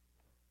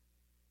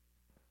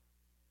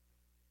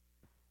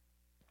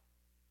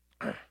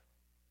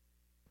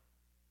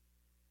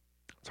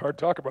it's hard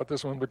to talk about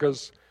this one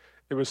because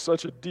it was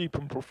such a deep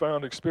and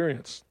profound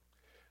experience.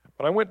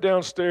 But I went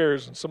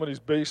downstairs in somebody's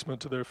basement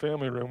to their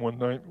family room one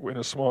night in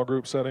a small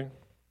group setting.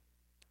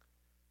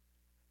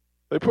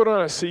 They put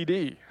on a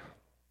CD.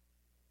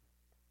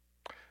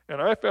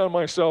 And I found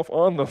myself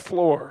on the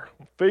floor,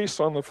 face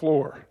on the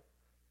floor,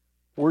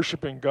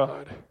 worshiping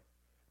God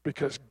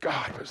because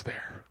God was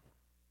there.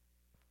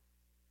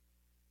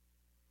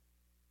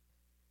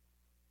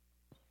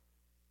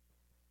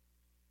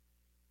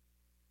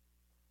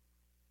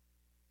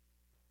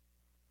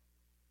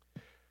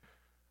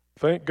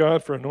 Thank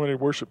God for anointed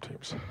worship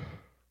teams.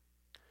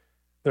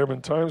 There have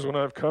been times when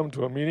I've come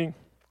to a meeting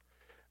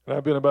and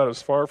I've been about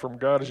as far from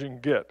God as you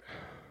can get.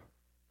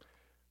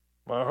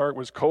 My heart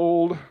was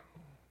cold.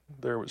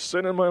 There was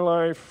sin in my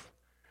life.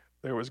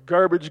 There was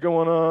garbage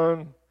going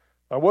on.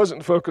 I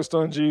wasn't focused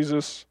on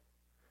Jesus.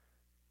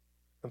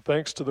 And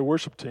thanks to the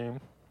worship team,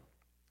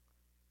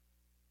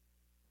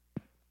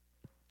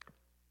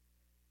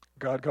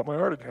 God got my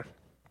heart again.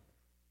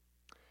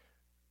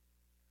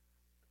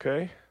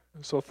 Okay?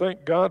 So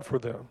thank God for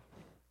them.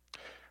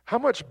 How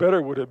much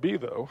better would it be,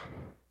 though,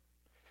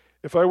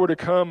 if I were to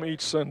come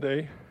each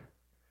Sunday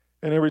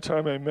and every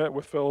time I met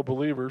with fellow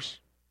believers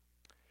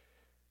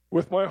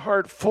with my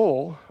heart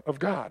full of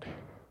God?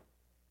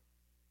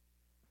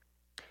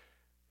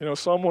 You know,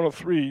 Psalm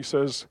 103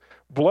 says,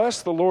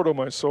 "Bless the Lord, O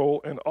my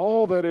soul, and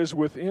all that is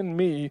within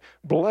me,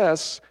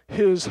 bless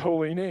His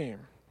holy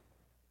name."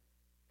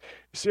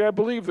 You see, I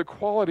believe the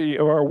quality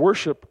of our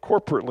worship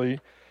corporately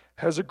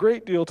has a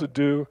great deal to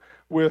do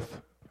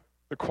with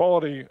the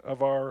quality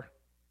of our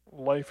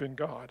life in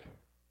God.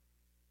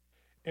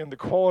 in the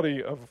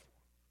quality of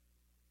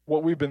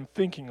what we've been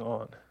thinking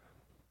on.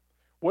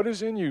 What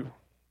is in you?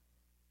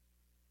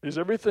 Is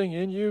everything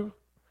in you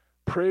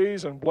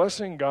praise and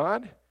blessing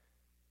God?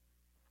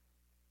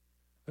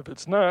 If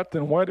it's not,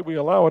 then why do we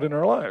allow it in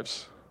our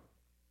lives?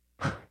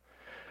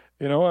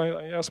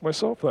 I ask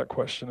myself that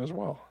question as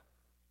well.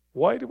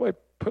 Why do I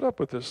put up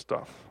with this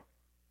stuff?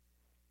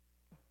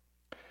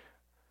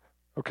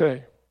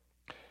 Okay.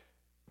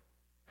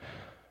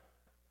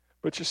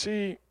 But you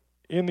see,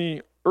 in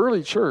the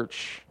early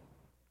church,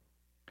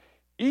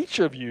 each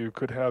of you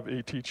could have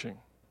a teaching.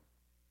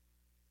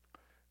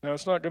 Now,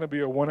 it's not going to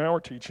be a 1-hour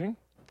teaching.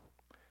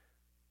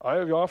 I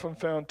have often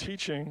found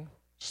teaching,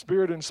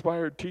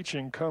 Spirit-inspired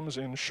teaching, comes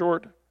in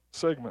short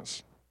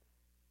segments.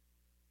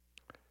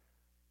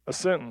 A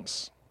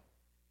sentence,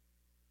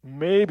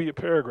 maybe a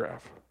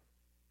paragraph,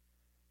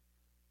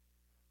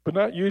 but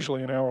not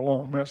usually an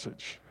hour-long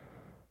message.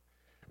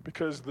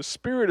 Because the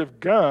Spirit of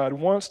God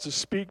wants to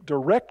speak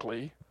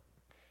directly,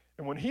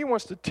 and when He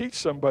wants to teach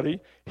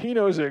somebody, He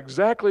knows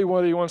exactly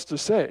what He wants to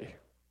say.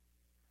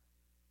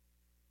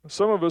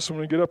 Some of us, when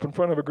we get up in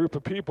front of a group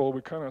of people,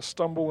 we kind of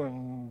stumble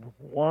and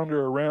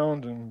wander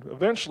around, and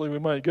eventually we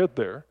might get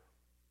there.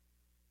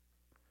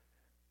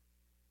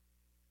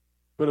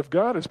 But if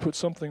God has put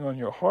something on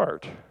your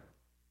heart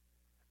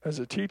as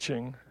a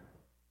teaching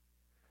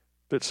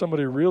that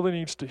somebody really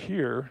needs to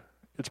hear,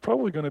 it's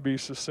probably going to be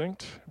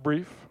succinct,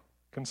 brief,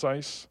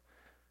 concise,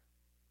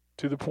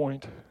 to the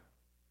point,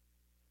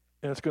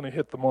 and it's going to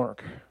hit the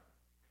mark.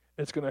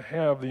 It's going to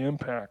have the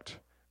impact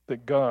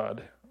that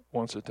God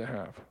wants it to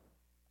have.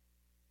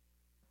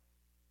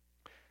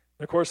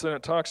 And of course, then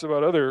it talks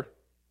about other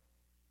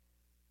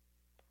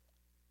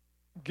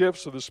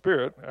gifts of the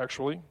Spirit,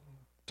 actually.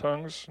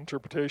 Tongues,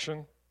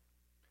 interpretation,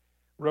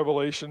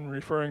 revelation,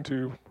 referring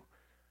to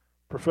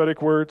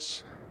prophetic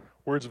words,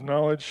 words of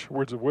knowledge,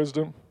 words of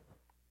wisdom.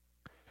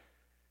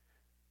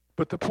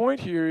 But the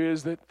point here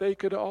is that they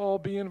could all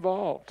be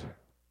involved.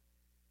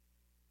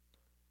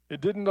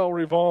 It didn't all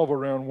revolve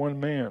around one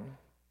man.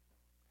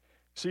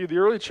 See, the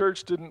early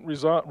church didn't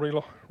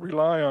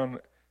rely on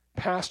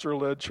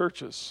pastor-led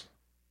churches.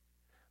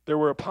 There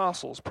were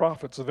apostles,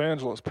 prophets,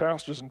 evangelists,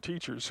 pastors, and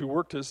teachers who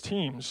worked as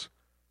teams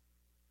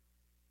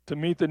to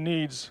meet the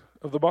needs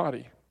of the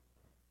body.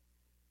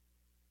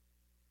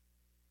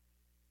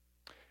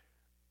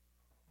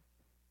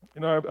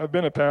 I've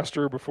been a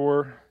pastor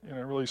before in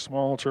a really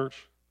small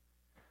church.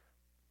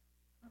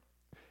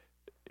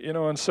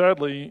 And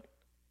sadly,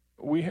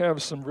 we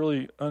have some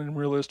really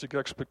unrealistic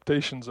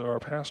expectations of our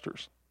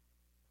pastors.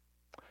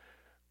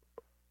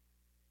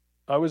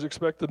 I was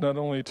expected not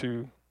only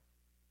to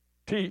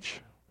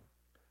teach,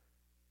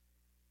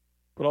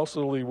 but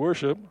also to lead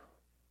worship,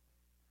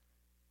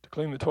 to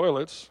clean the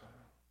toilets,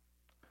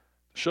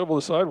 to shovel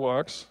the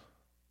sidewalks,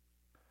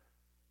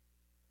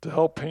 to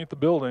help paint the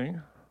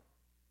building.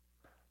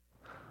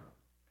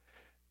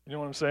 You know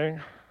what I'm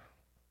saying?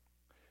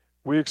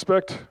 We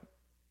expect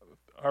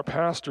our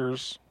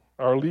pastors,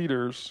 our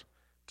leaders,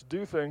 to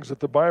do things that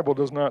the Bible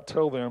does not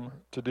tell them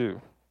to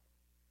do.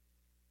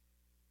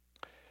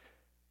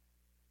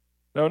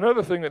 Now,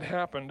 another thing that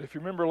happened, if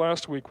you remember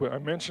last week, I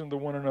mentioned the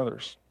one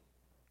another's.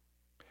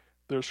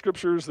 There are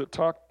scriptures that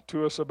talk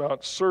to us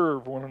about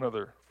serve one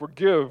another,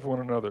 forgive one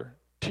another,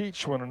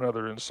 teach one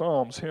another in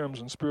psalms, hymns,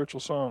 and spiritual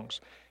songs,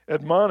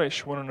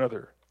 admonish one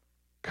another,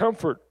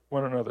 comfort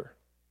one another,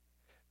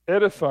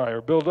 edify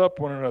or build up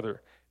one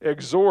another,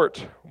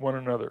 exhort one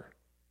another,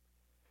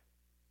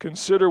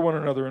 consider one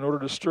another in order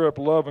to stir up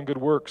love and good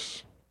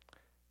works.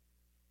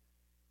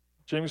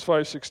 James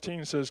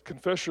 5:16 says,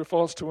 confess your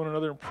faults to one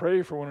another and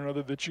pray for one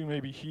another that you may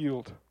be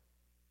healed.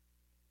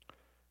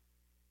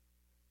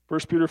 1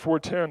 Peter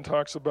 4:10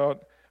 talks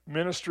about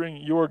ministering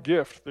your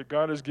gift that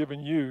God has given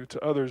you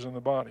to others in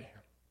the body.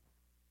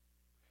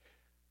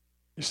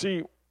 You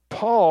see,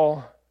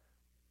 Paul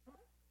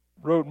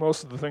wrote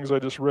most of the things I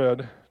just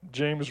read.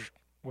 James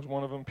was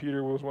one of them.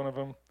 Peter was one of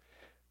them.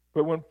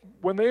 But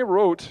when they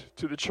wrote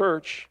to the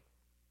church,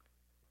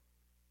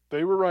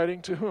 they were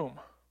writing to whom?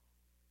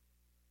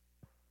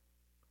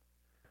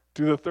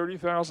 To the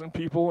 30,000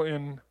 people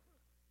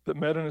that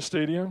met in a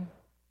stadium?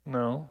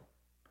 No.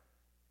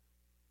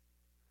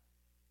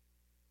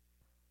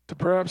 To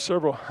perhaps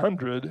several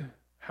hundred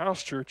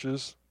house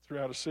churches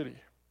throughout a city.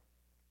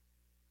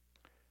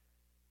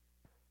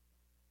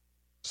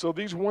 So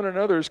these one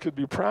another's could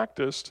be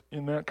practiced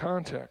in that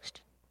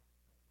context.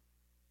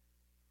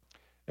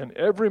 And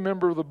every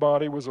member of the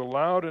body was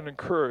allowed and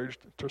encouraged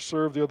to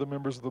serve the other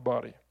members of the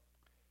body.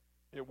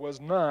 It was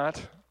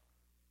not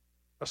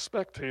a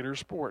spectator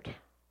sport.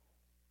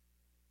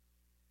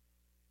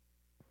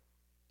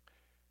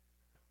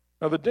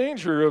 Now, the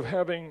danger of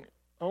having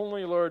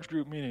only large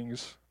group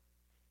meetings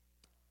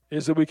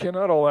is that we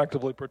cannot all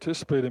actively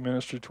participate in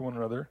ministry to one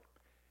another,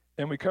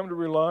 and we come to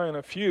rely on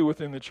a few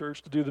within the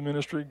church to do the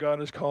ministry God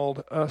has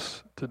called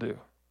us to do.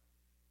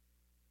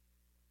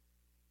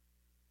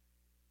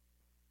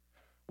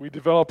 We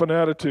develop an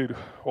attitude,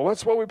 well,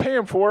 that's what we pay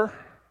him for.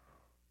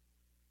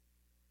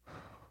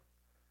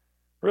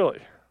 Really?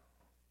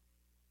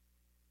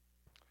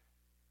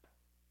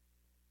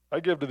 I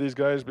give to these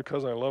guys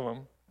because I love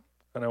them,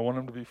 and I want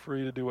them to be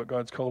free to do what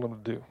God's called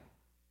them to do.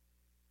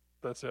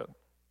 That's it.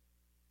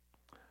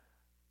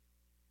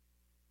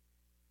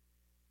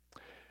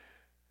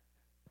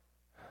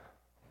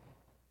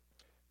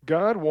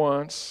 God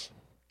wants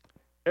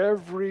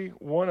every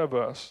one of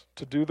us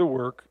to do the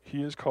work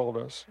He has called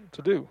us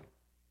to do.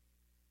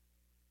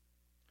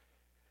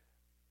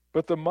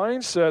 But the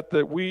mindset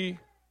that we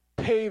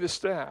pay the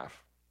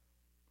staff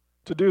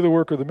to do the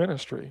work of the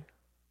ministry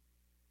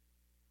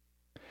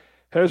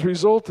has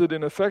resulted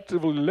in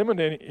effectively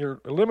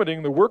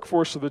limiting the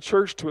workforce of the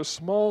church to a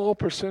small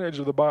percentage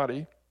of the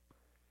body,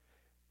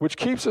 which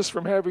keeps us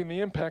from having the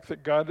impact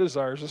that God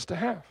desires us to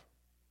have.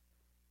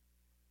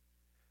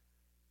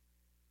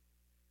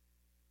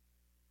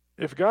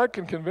 If God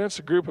can convince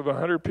a group of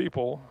 100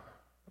 people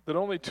that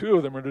only 2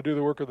 of them are to do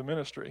the work of the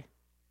ministry,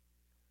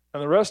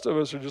 and the rest of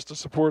us are just to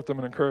support them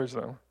and encourage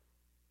them,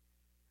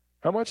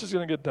 how much is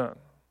going to get done?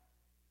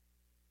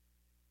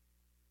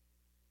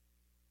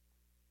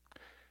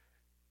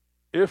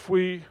 If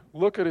we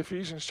look at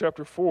Ephesians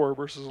chapter 4,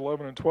 verses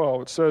 11 and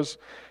 12, it says,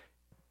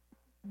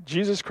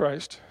 Jesus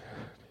Christ,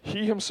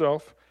 He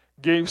Himself,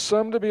 gave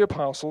some to be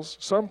apostles,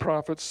 some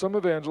prophets, some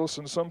evangelists,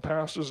 and some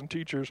pastors and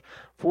teachers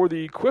for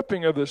the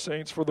equipping of the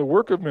saints, for the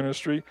work of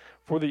ministry,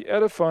 for the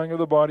edifying of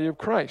the body of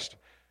Christ.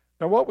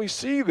 Now what we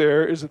see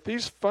there is that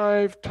these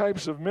 5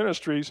 types of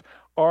ministries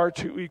are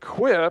to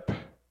equip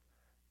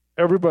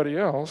everybody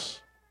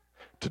else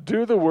to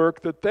do the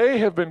work that they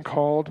have been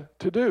called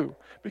to do.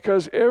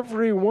 Because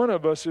every one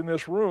of us in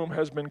this room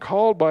has been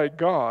called by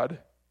God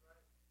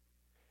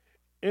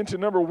into,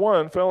 number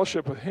 1,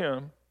 fellowship with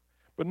Him.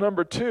 But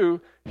number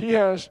 2, He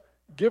has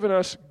given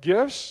us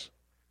gifts,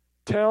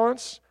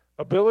 talents,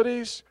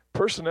 abilities,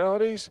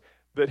 personalities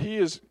that He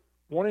is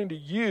wanting to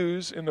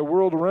use in the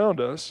world around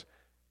us.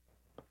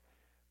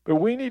 But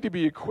we need to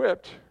be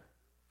equipped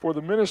for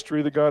the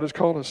ministry that God has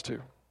called us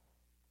to.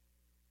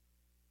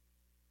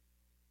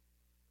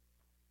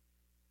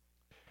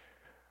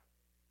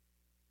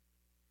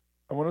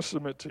 I want to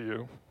submit to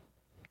you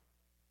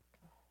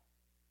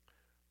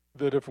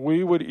that if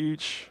we would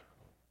each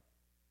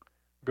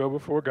go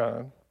before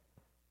God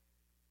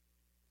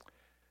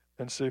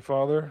and say,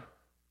 Father,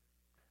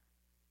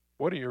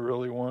 what do you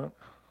really want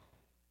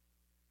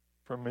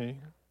from me?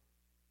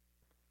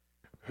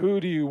 Who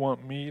do you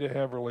want me to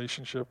have a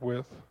relationship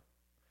with?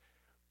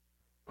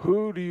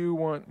 Who do you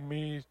want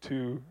me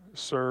to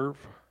serve,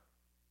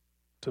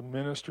 to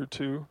minister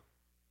to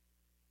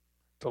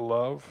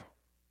love?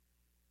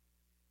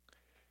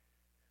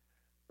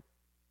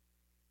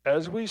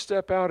 As we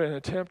step out and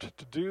attempt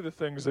to do the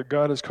things that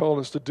God has called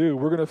us to do,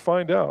 we're going to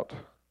find out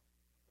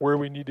where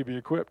we need to be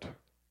equipped.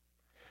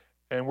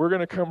 And we're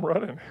going to come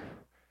running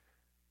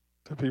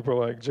to people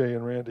like Jay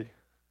and Randy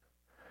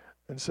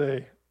and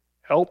say,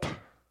 help.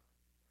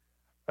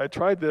 I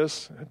tried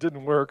this. It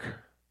didn't work.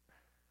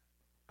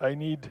 I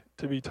need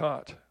to be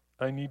taught.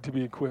 I need to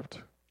be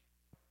equipped.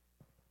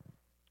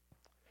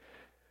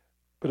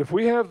 But if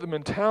we have the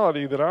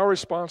mentality that our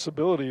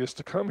responsibility is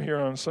to come here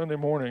on Sunday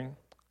morning,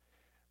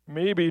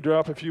 maybe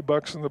drop a few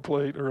bucks in the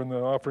plate or in the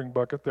offering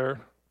bucket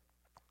there.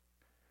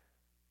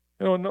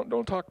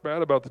 Don't talk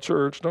bad about the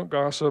church. Don't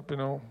gossip,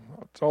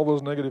 it's all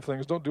those negative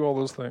things. Don't do all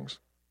those things.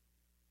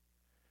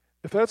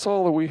 If that's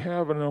all that we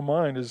have in our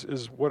mind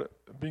is what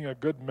being a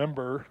good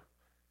member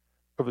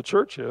of the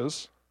church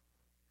is,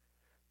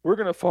 we're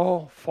going to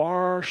fall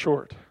far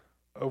short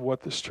of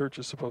what this church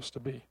is supposed to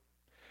be.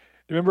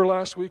 Remember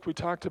last week we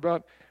talked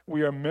about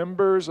we are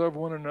members of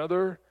one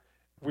another.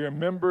 We are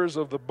members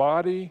of the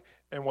body.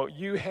 And what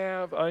you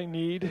have, I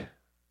need.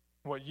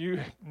 What you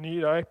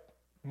need, I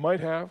might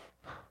have,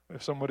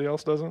 if somebody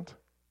else doesn't.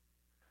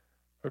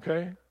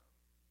 Okay?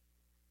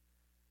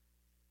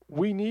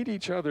 We need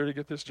each other to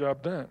get this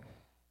job done.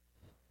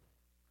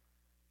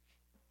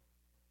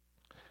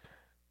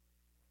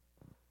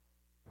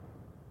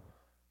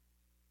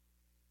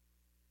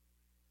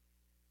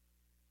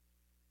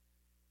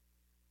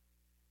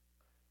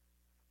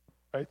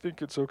 I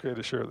think it's okay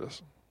to share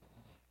this.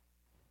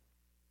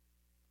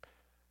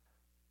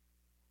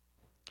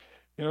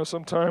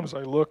 Sometimes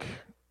I look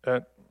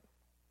at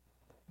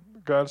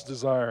God's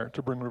desire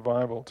to bring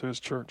revival to His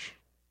church.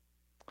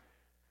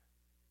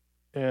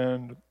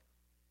 And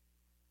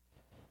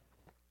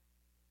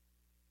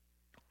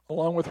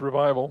along with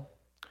revival,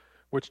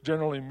 which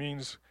generally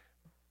means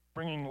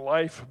bringing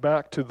life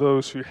back to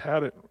those who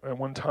had it at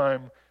one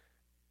time,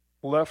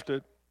 left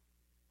it,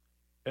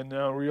 and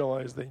now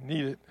realize they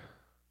need it.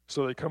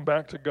 So they come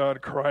back to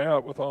God, cry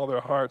out with all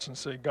their hearts and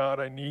say, God,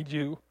 I need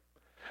you.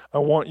 I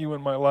want you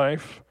in my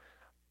life.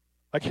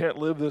 I can't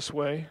live this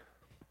way.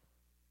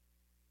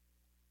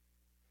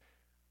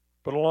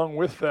 But along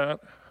with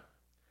that,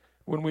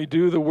 when we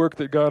do the work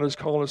that God has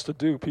called us to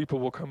do, people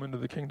will come into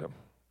the kingdom.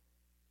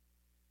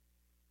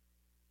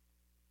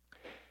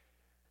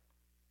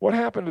 What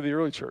happened to the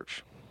early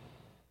church?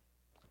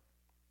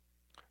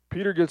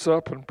 Peter gets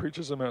up and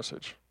preaches a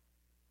message.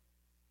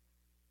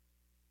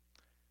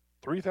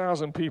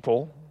 3,000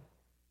 people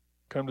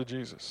come to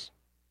Jesus.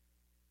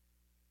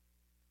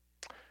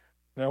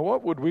 Now,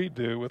 what would we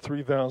do with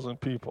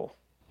 3,000 people?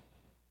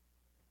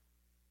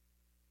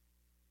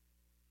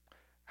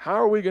 How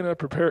are we going to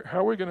prepare? How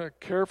are we going to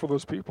care for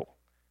those people?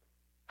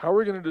 How are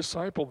we going to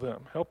disciple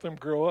them, help them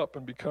grow up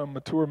and become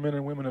mature men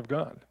and women of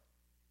God?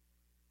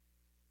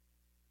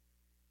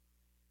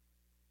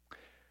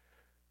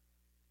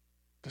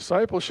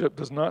 Discipleship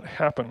does not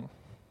happen,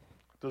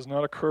 does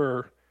not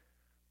occur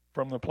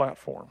from the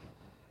platform.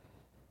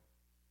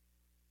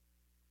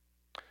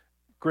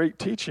 Great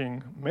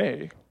teaching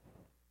may.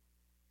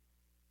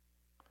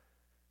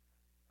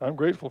 I'm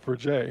grateful for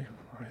Jay.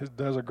 He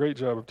does a great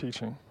job of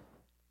teaching.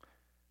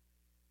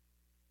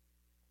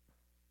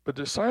 But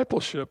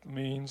discipleship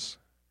means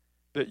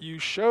that you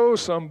show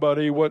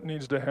somebody what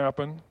needs to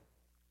happen,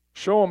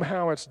 show them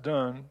how it's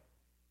done,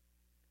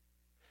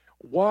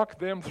 walk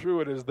them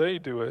through it as they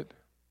do it,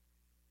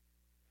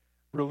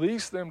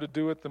 release them to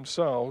do it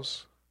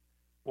themselves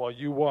while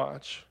you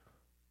watch,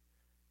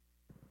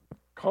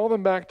 call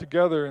them back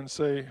together and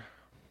say,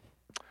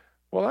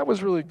 well, that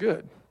was really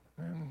good,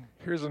 and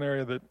here's an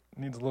area that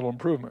needs a little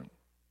improvement.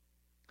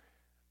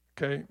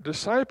 Okay,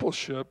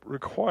 discipleship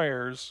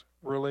requires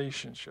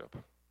relationship.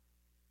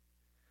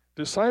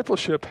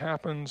 Discipleship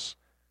happens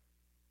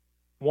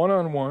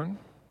one-on-one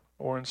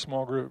or in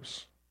small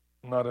groups,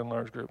 not in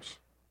large groups.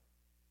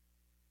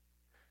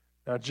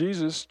 Now,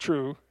 Jesus,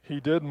 true, he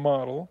did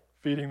model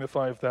feeding the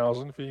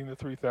 5,000, feeding the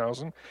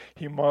 3,000.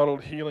 He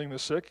modeled healing the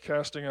sick,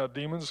 casting out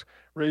demons,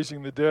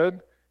 raising the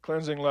dead,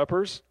 cleansing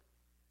lepers,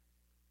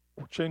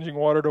 changing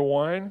water to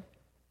wine.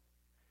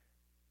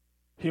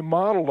 He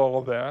modeled all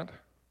of that.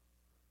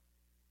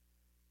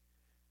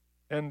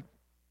 And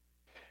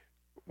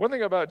one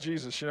thing about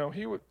Jesus,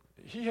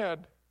 he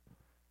had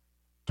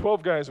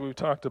 12 guys we've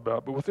talked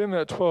about, but within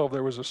that 12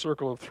 there was a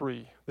circle of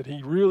 3 that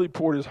he really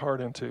poured his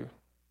heart into.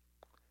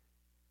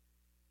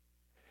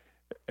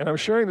 And I'm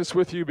sharing this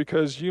with you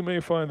because you may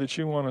find that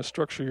you want to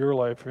structure your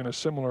life in a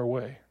similar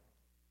way.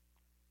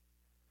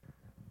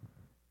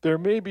 There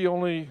may be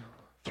only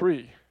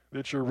 3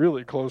 that you're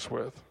really close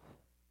with.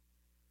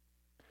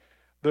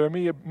 There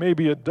may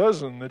be a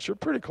dozen that you're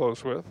pretty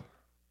close with.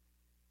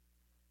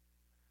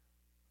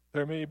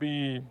 There may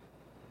be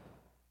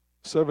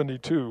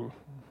 72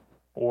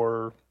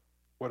 or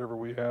whatever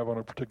we have on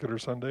a particular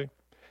Sunday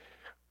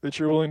that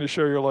you're willing to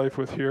share your life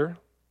with here.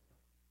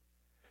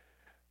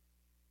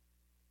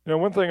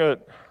 One thing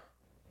that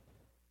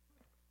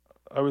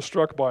I was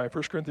struck by,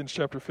 1 Corinthians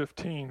chapter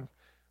 15,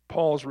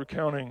 Paul is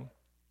recounting.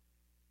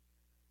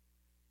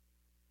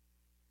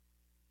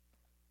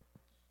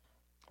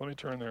 Let me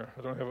turn there.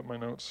 I don't have it in my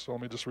notes, so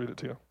let me just read it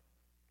to you.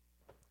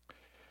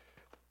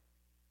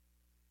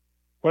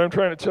 What I'm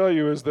trying to tell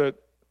you is that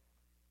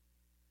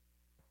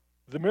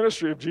the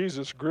ministry of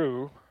Jesus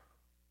grew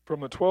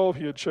from the 12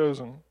 he had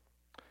chosen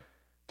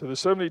to the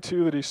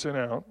 72 that he sent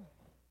out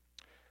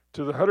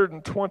to the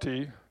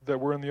 120 that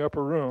were in the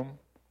upper room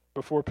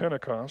before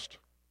Pentecost.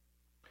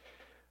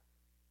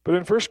 But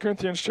in 1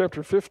 Corinthians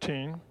chapter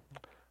 15,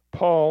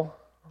 Paul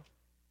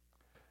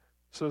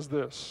says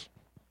this: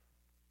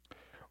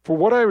 "For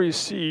what I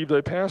received,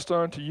 I passed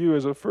on to you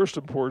as of first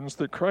importance,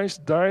 that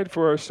Christ died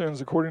for our sins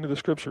according to the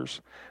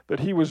Scriptures, that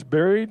he was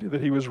buried,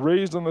 that he was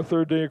raised on the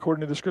third day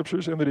according to the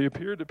Scriptures, and that he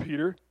appeared to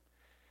Peter,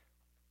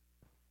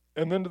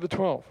 and then to the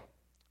 12.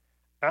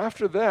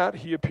 After that,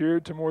 he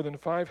appeared to more than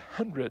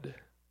 500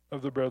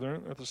 of the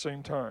brethren at the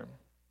same time."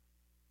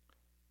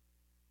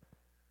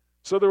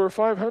 So there were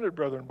 500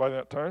 brethren by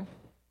that time.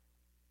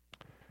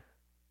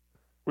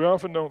 We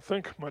often don't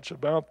think much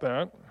about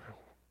that.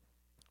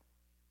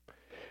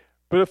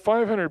 But if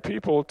 500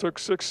 people took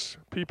 6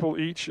 people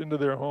each into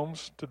their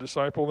homes to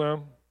disciple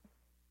them,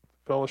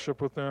 fellowship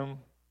with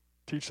them,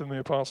 teach them the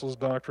apostles'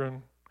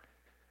 doctrine,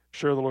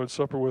 share the Lord's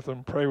Supper with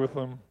them, pray with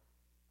them,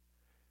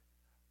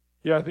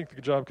 I think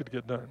the job could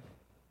get done.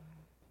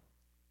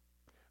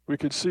 We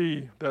could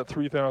see that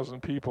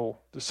 3,000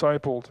 people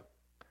discipled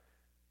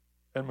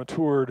and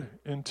matured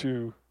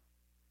into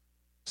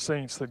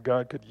saints that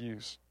God could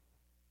use.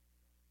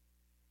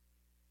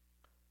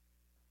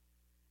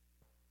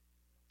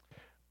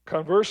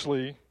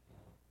 Conversely,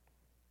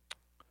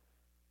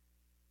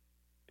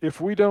 if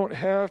we don't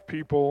have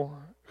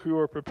people who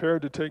are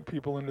prepared to take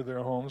people into their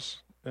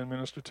homes and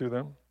minister to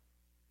them,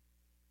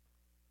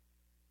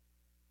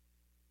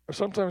 I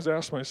sometimes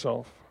ask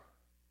myself,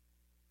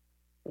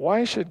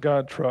 why should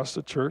God trust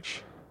a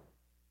church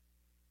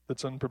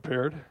that's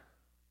unprepared?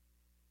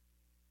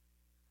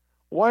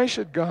 Why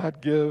should God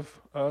give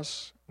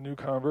us new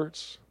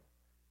converts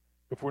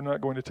if we're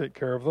not going to take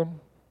care of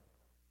them?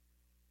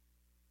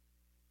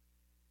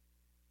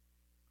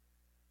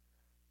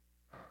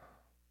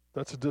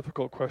 That's a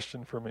difficult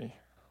question for me,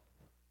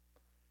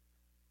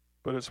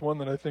 but it's one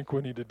that I think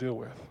we need to deal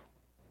with.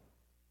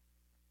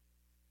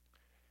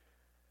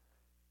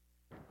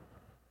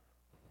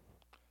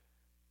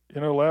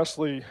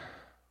 Lastly,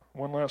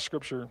 one last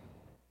scripture.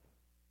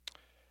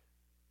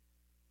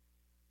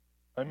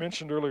 I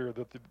mentioned earlier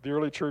that the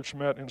early church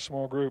met in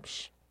small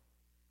groups,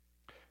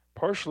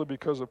 partially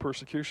because of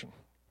persecution.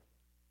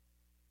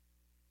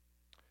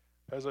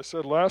 As I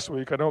said last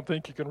week, I don't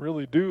think you can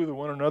really do the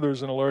one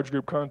another's in a large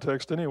group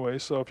context anyway.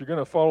 So if you're going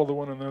to follow the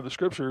one another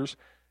scriptures,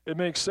 it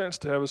makes sense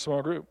to have a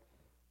small group.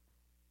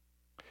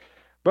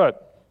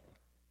 But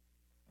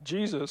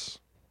Jesus,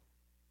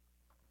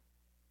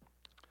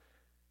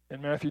 in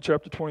Matthew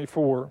chapter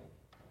 24,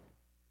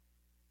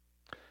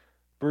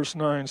 verse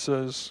 9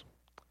 says,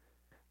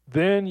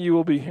 "Then you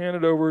will be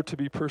handed over to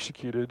be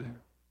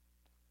persecuted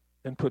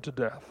and put to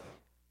death.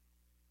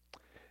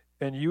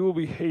 And you will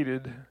be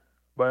hated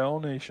by all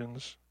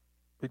nations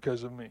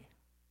because of me."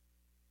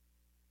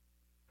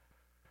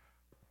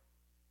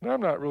 Now,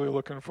 I'm not really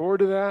looking forward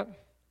to that.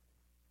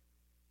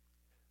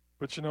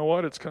 But you know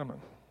what? It's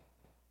coming.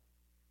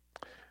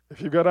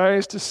 If you've got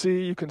eyes to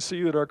see, you can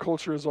see that our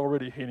culture is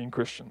already hating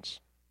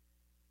Christians.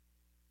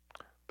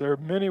 There are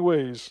many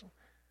ways.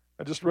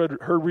 I just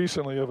heard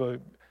recently of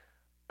an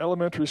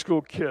elementary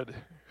school kid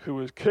who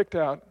was kicked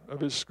out of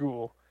his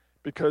school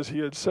because he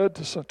had said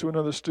to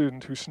another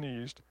student who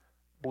sneezed,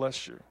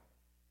 "Bless you."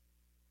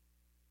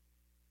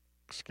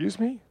 Excuse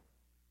me?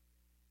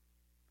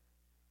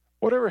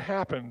 Whatever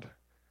happened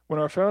when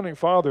our founding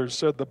fathers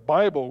said the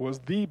Bible was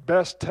the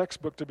best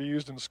textbook to be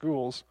used in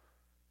schools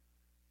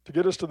to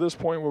get us to this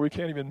point where we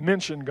can't even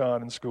mention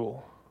God in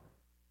school?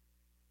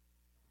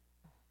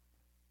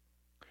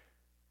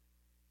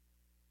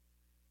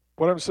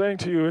 What I'm saying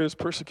to you is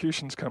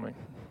persecution's coming.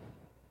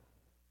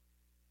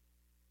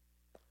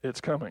 It's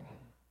coming.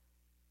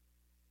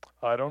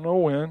 I don't know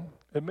when.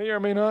 It may or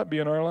may not be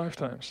in our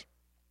lifetimes.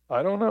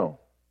 I don't know.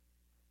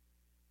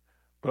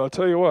 But I'll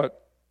tell you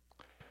what,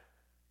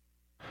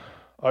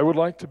 I would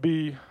like to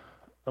be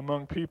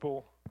among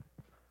people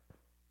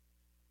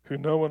who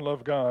know and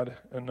love God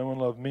and know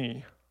and love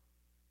me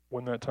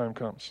when that time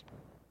comes.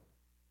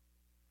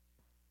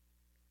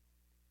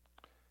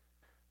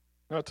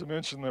 Not to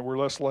mention that we're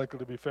less likely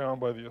to be found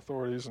by the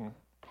authorities and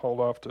hauled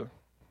off to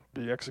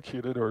be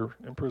executed or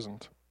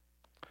imprisoned.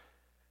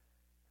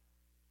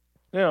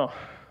 Now,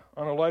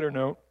 on a lighter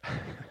note,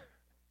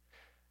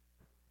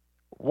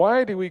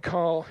 why do we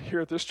call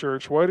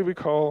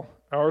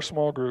our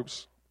small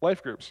groups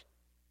life groups?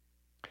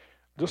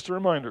 Just a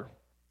reminder.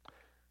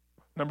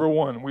 Number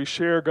one, we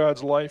share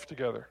God's life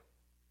together.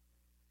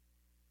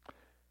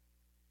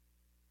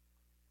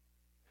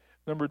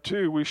 Number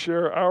two, we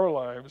share our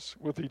lives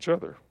with each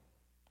other,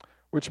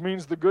 which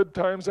means the good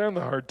times and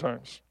the hard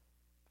times.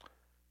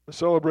 The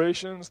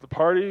celebrations, the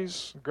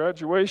parties, the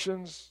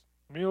graduations,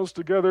 meals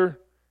together,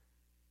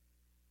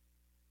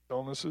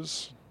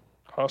 illnesses,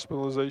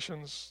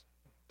 hospitalizations,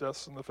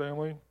 deaths in the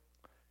family,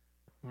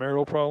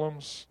 marital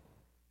problems.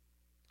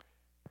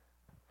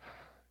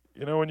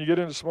 You know, when you get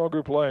into small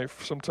group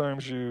life,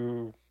 sometimes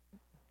you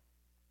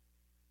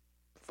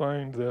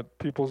find that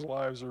people's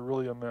lives are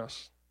really a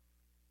mess.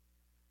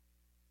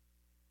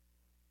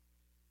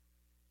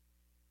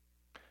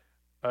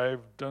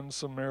 I've done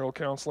some marital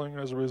counseling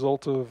as a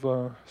result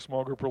of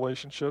small group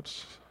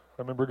relationships.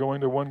 I remember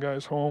going to one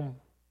guy's home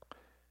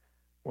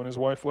when his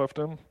wife left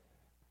him.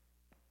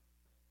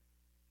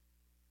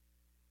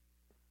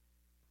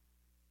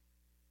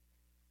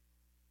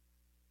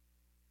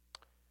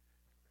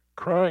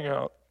 Crying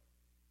out,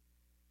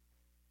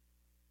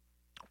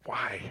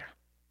 "Why?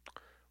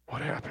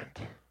 What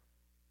happened?"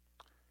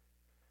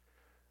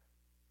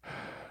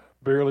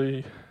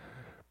 Barely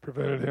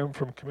prevented him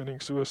from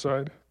committing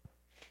suicide.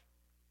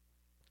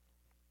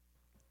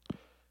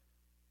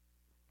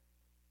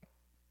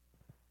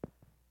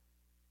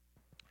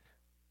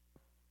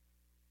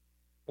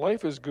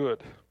 Life is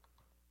good.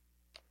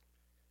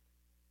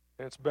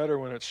 And it's better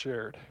when it's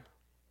shared.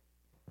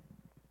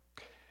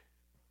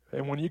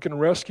 And when you can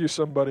rescue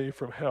somebody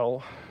from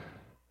hell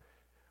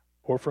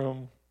or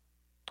from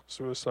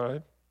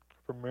suicide,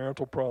 from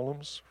marital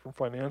problems, from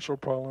financial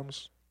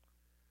problems,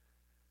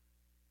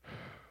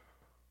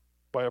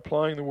 by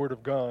applying the Word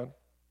of God,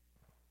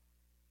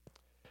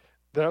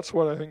 that's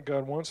what I think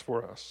God wants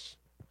for us,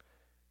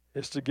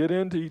 is to get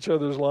into each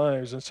other's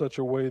lives in such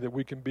a way that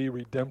we can be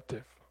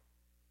redemptive.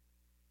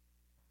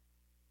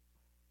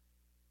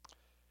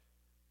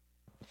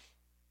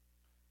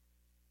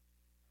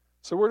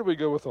 So where do we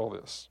go with all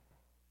this?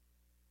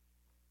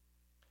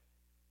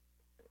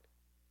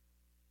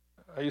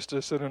 I used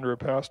to sit under a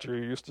pastor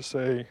who used to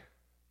say,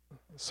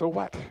 "So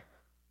what?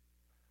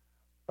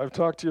 I've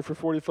talked to you for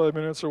 45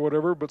 minutes or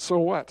whatever, but so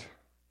what?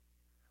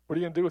 What are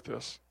you going to do with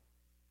this?"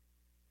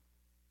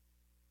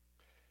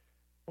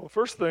 Well, the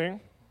first thing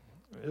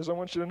is I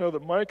want you to know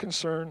that my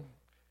concern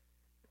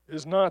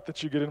is not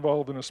that you get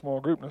involved in a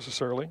small group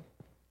necessarily.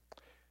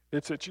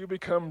 It's that you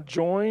become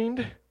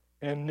joined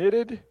and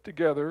knitted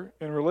together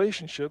in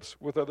relationships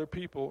with other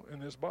people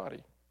in this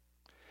body,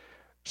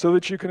 so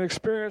that you can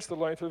experience the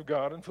life of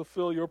God and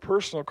fulfill your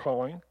personal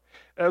calling,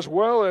 as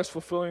well as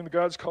fulfilling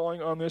God's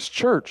calling on this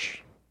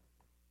church.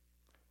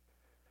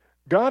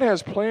 God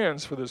has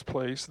plans for this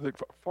place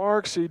that far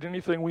exceed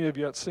anything we have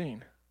yet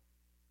seen.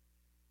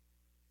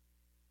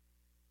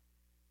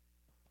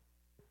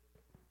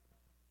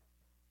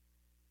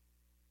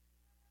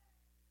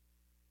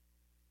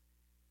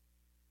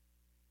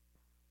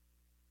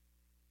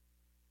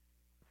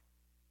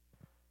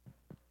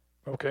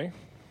 Okay.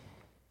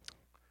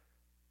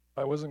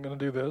 I wasn't going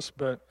to do this,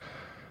 but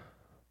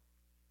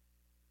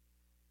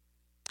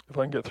if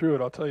I can get through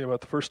it, I'll tell you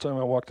about the first time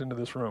I walked into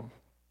this room.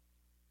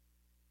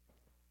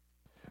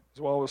 It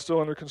was while it was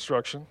still under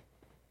construction.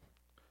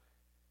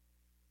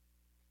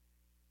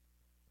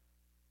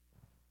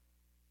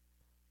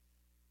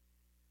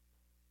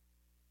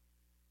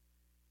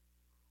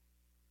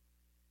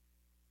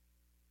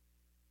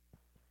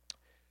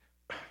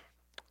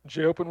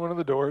 Jay opened one of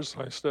the doors.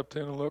 I stepped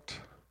in and looked,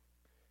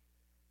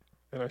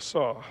 and I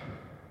saw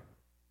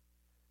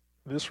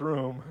this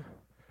room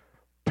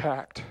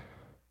packed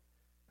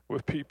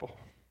with people.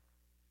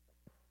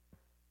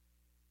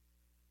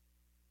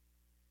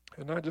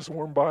 And not just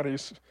warm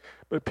bodies,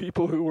 but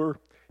people who were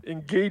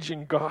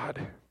engaging God.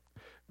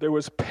 There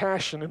was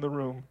passion in the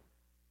room.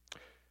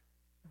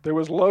 There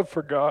was love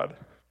for God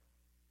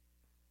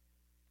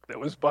that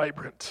was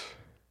vibrant.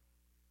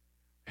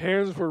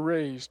 Hands were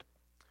raised.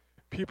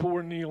 People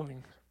were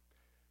kneeling.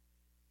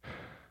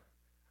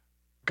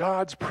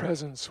 God's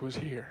presence was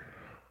here.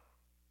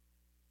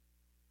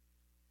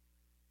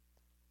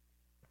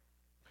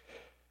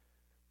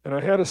 And I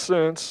had a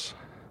sense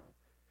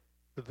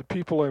that the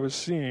people I was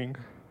seeing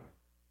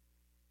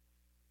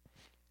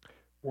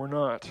were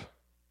not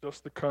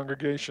just the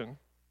congregation,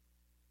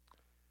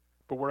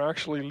 but were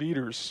actually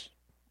leaders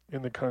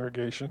in the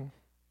congregation.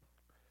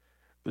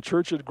 The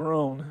church had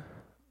grown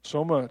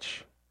so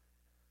much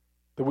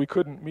that we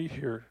couldn't meet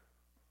here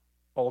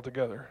all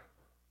together.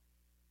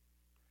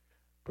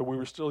 But we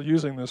were still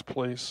using this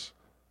place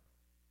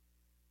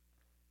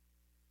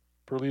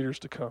for leaders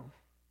to come.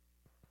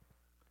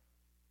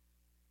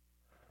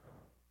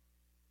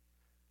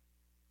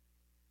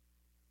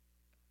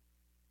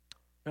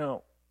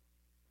 Now,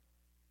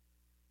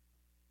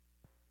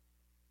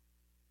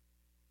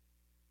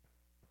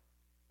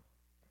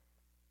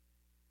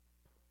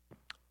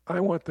 I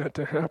want that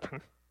to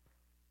happen.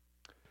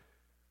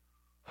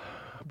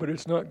 But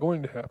it's not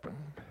going to happen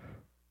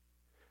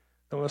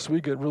unless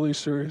we get really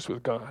serious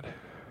with God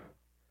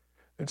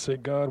and say,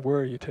 God, where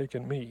are you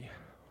taking me?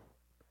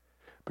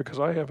 Because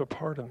I have a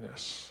part in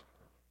this.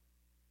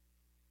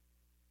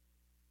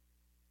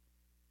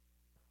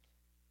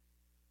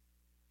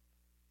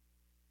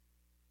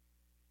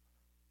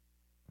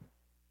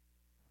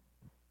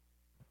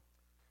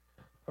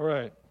 All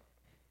right.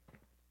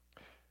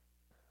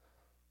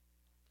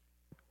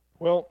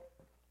 Well,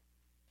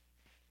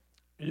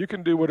 you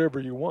can do whatever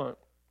you want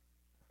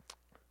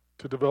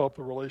to develop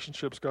the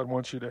relationships God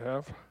wants you to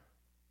have.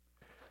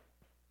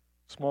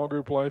 Small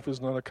group life is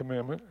not a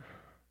commandment,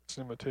 it's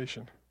an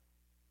invitation.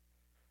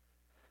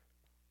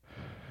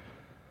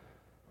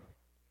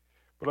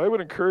 But I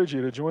would encourage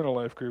you to join a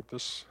life group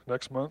this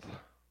next month.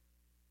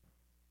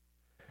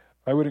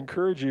 I would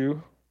encourage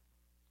you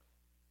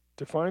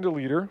to find a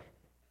leader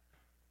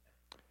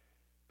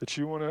that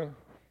you want to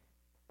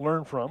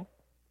learn from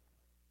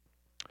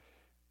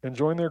and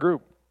join their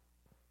group.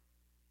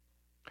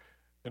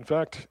 In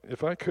fact,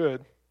 if I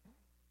could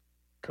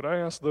I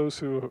ask those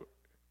who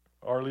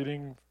are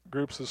leading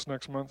groups this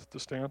next month to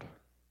stand?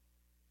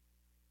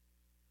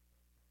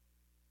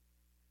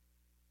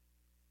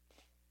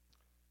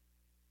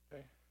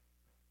 Okay.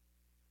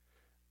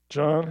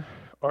 John,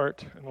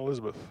 Art, and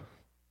Elizabeth.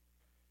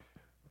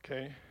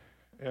 Okay,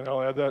 and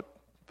I'll add that,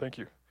 thank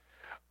you.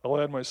 I'll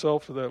add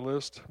myself to that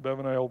list. Bev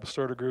and I will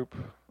start a group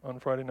on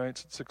Friday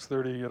nights at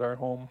 6:30 at our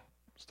home,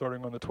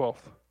 starting on the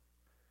 12th.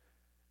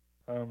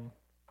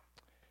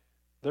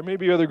 There may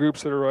be other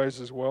groups that arise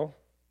as well.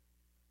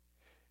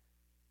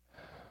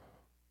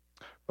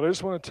 But I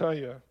just want to tell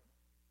you,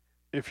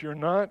 if you're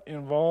not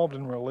involved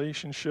in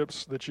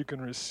relationships that you can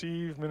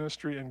receive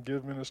ministry and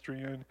give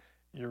ministry in,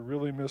 you're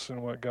really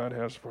missing what God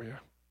has for you.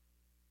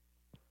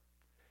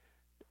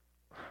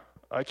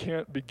 I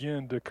can't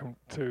begin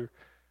to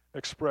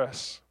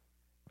express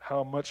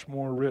how much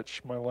more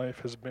rich my life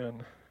has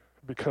been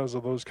because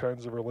of those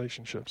kinds of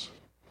relationships.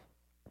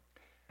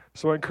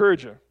 So I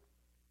encourage you,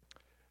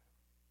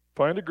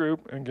 find a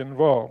group and get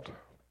involved,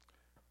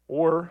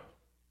 or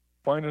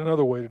find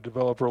another way to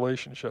develop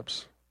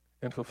relationships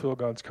and fulfill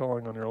God's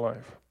calling on your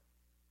life.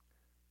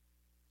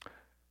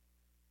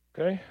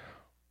 Okay?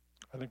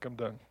 I think I'm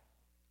done.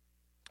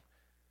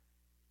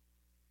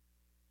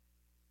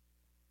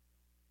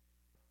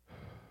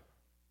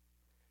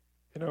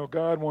 You know,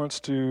 God wants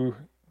to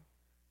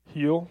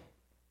heal.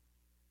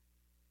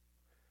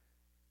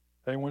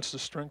 And He wants to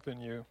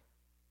strengthen you.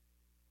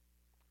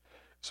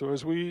 So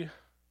as we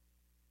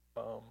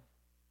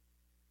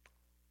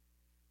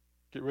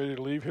get ready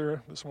to leave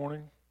here this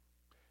morning,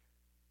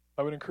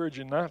 I would encourage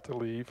you not to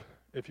leave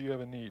if you have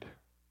a need.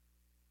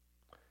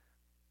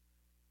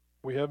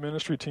 We have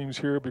ministry teams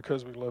here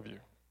because we love you.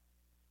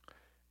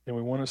 And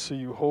we want to see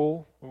you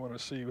whole. We want to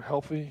see you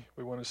healthy.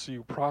 We want to see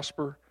you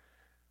prosper.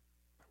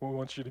 We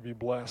want you to be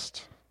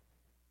blessed.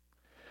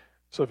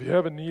 So if you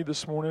have a need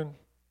this morning,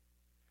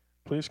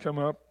 please come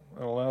up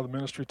and allow the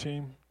ministry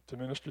team to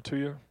minister to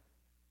you.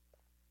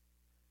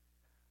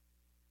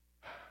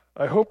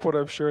 I hope what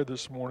I've shared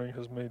this morning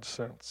has made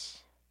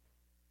sense.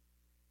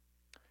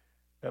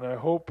 And I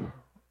hope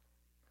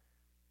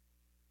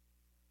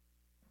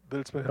that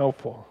it's been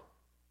helpful.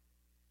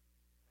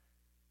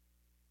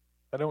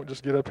 I don't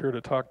just get up here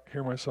to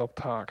hear myself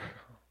talk.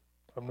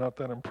 I'm not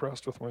that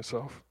impressed with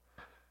myself.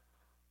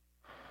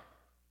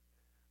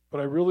 But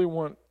I really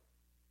want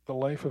the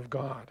life of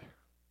God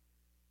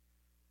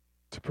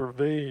to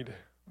pervade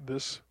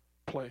this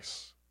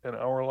place and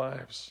our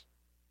lives.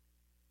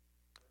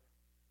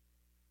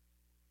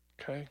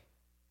 Okay?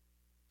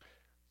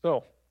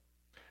 So,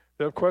 if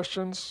you have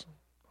questions,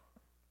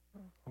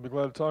 I'll be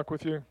glad to talk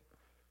with you.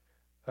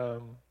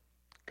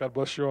 God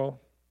bless you all.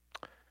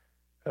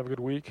 Have a good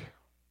week.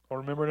 I'll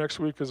remember next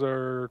week is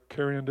our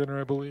carry-in dinner,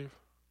 I believe.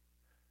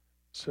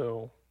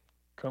 So,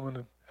 come in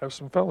and have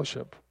some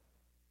fellowship.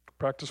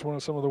 Practice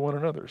some of the one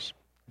another's.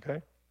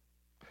 Okay?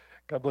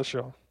 God bless you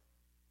all.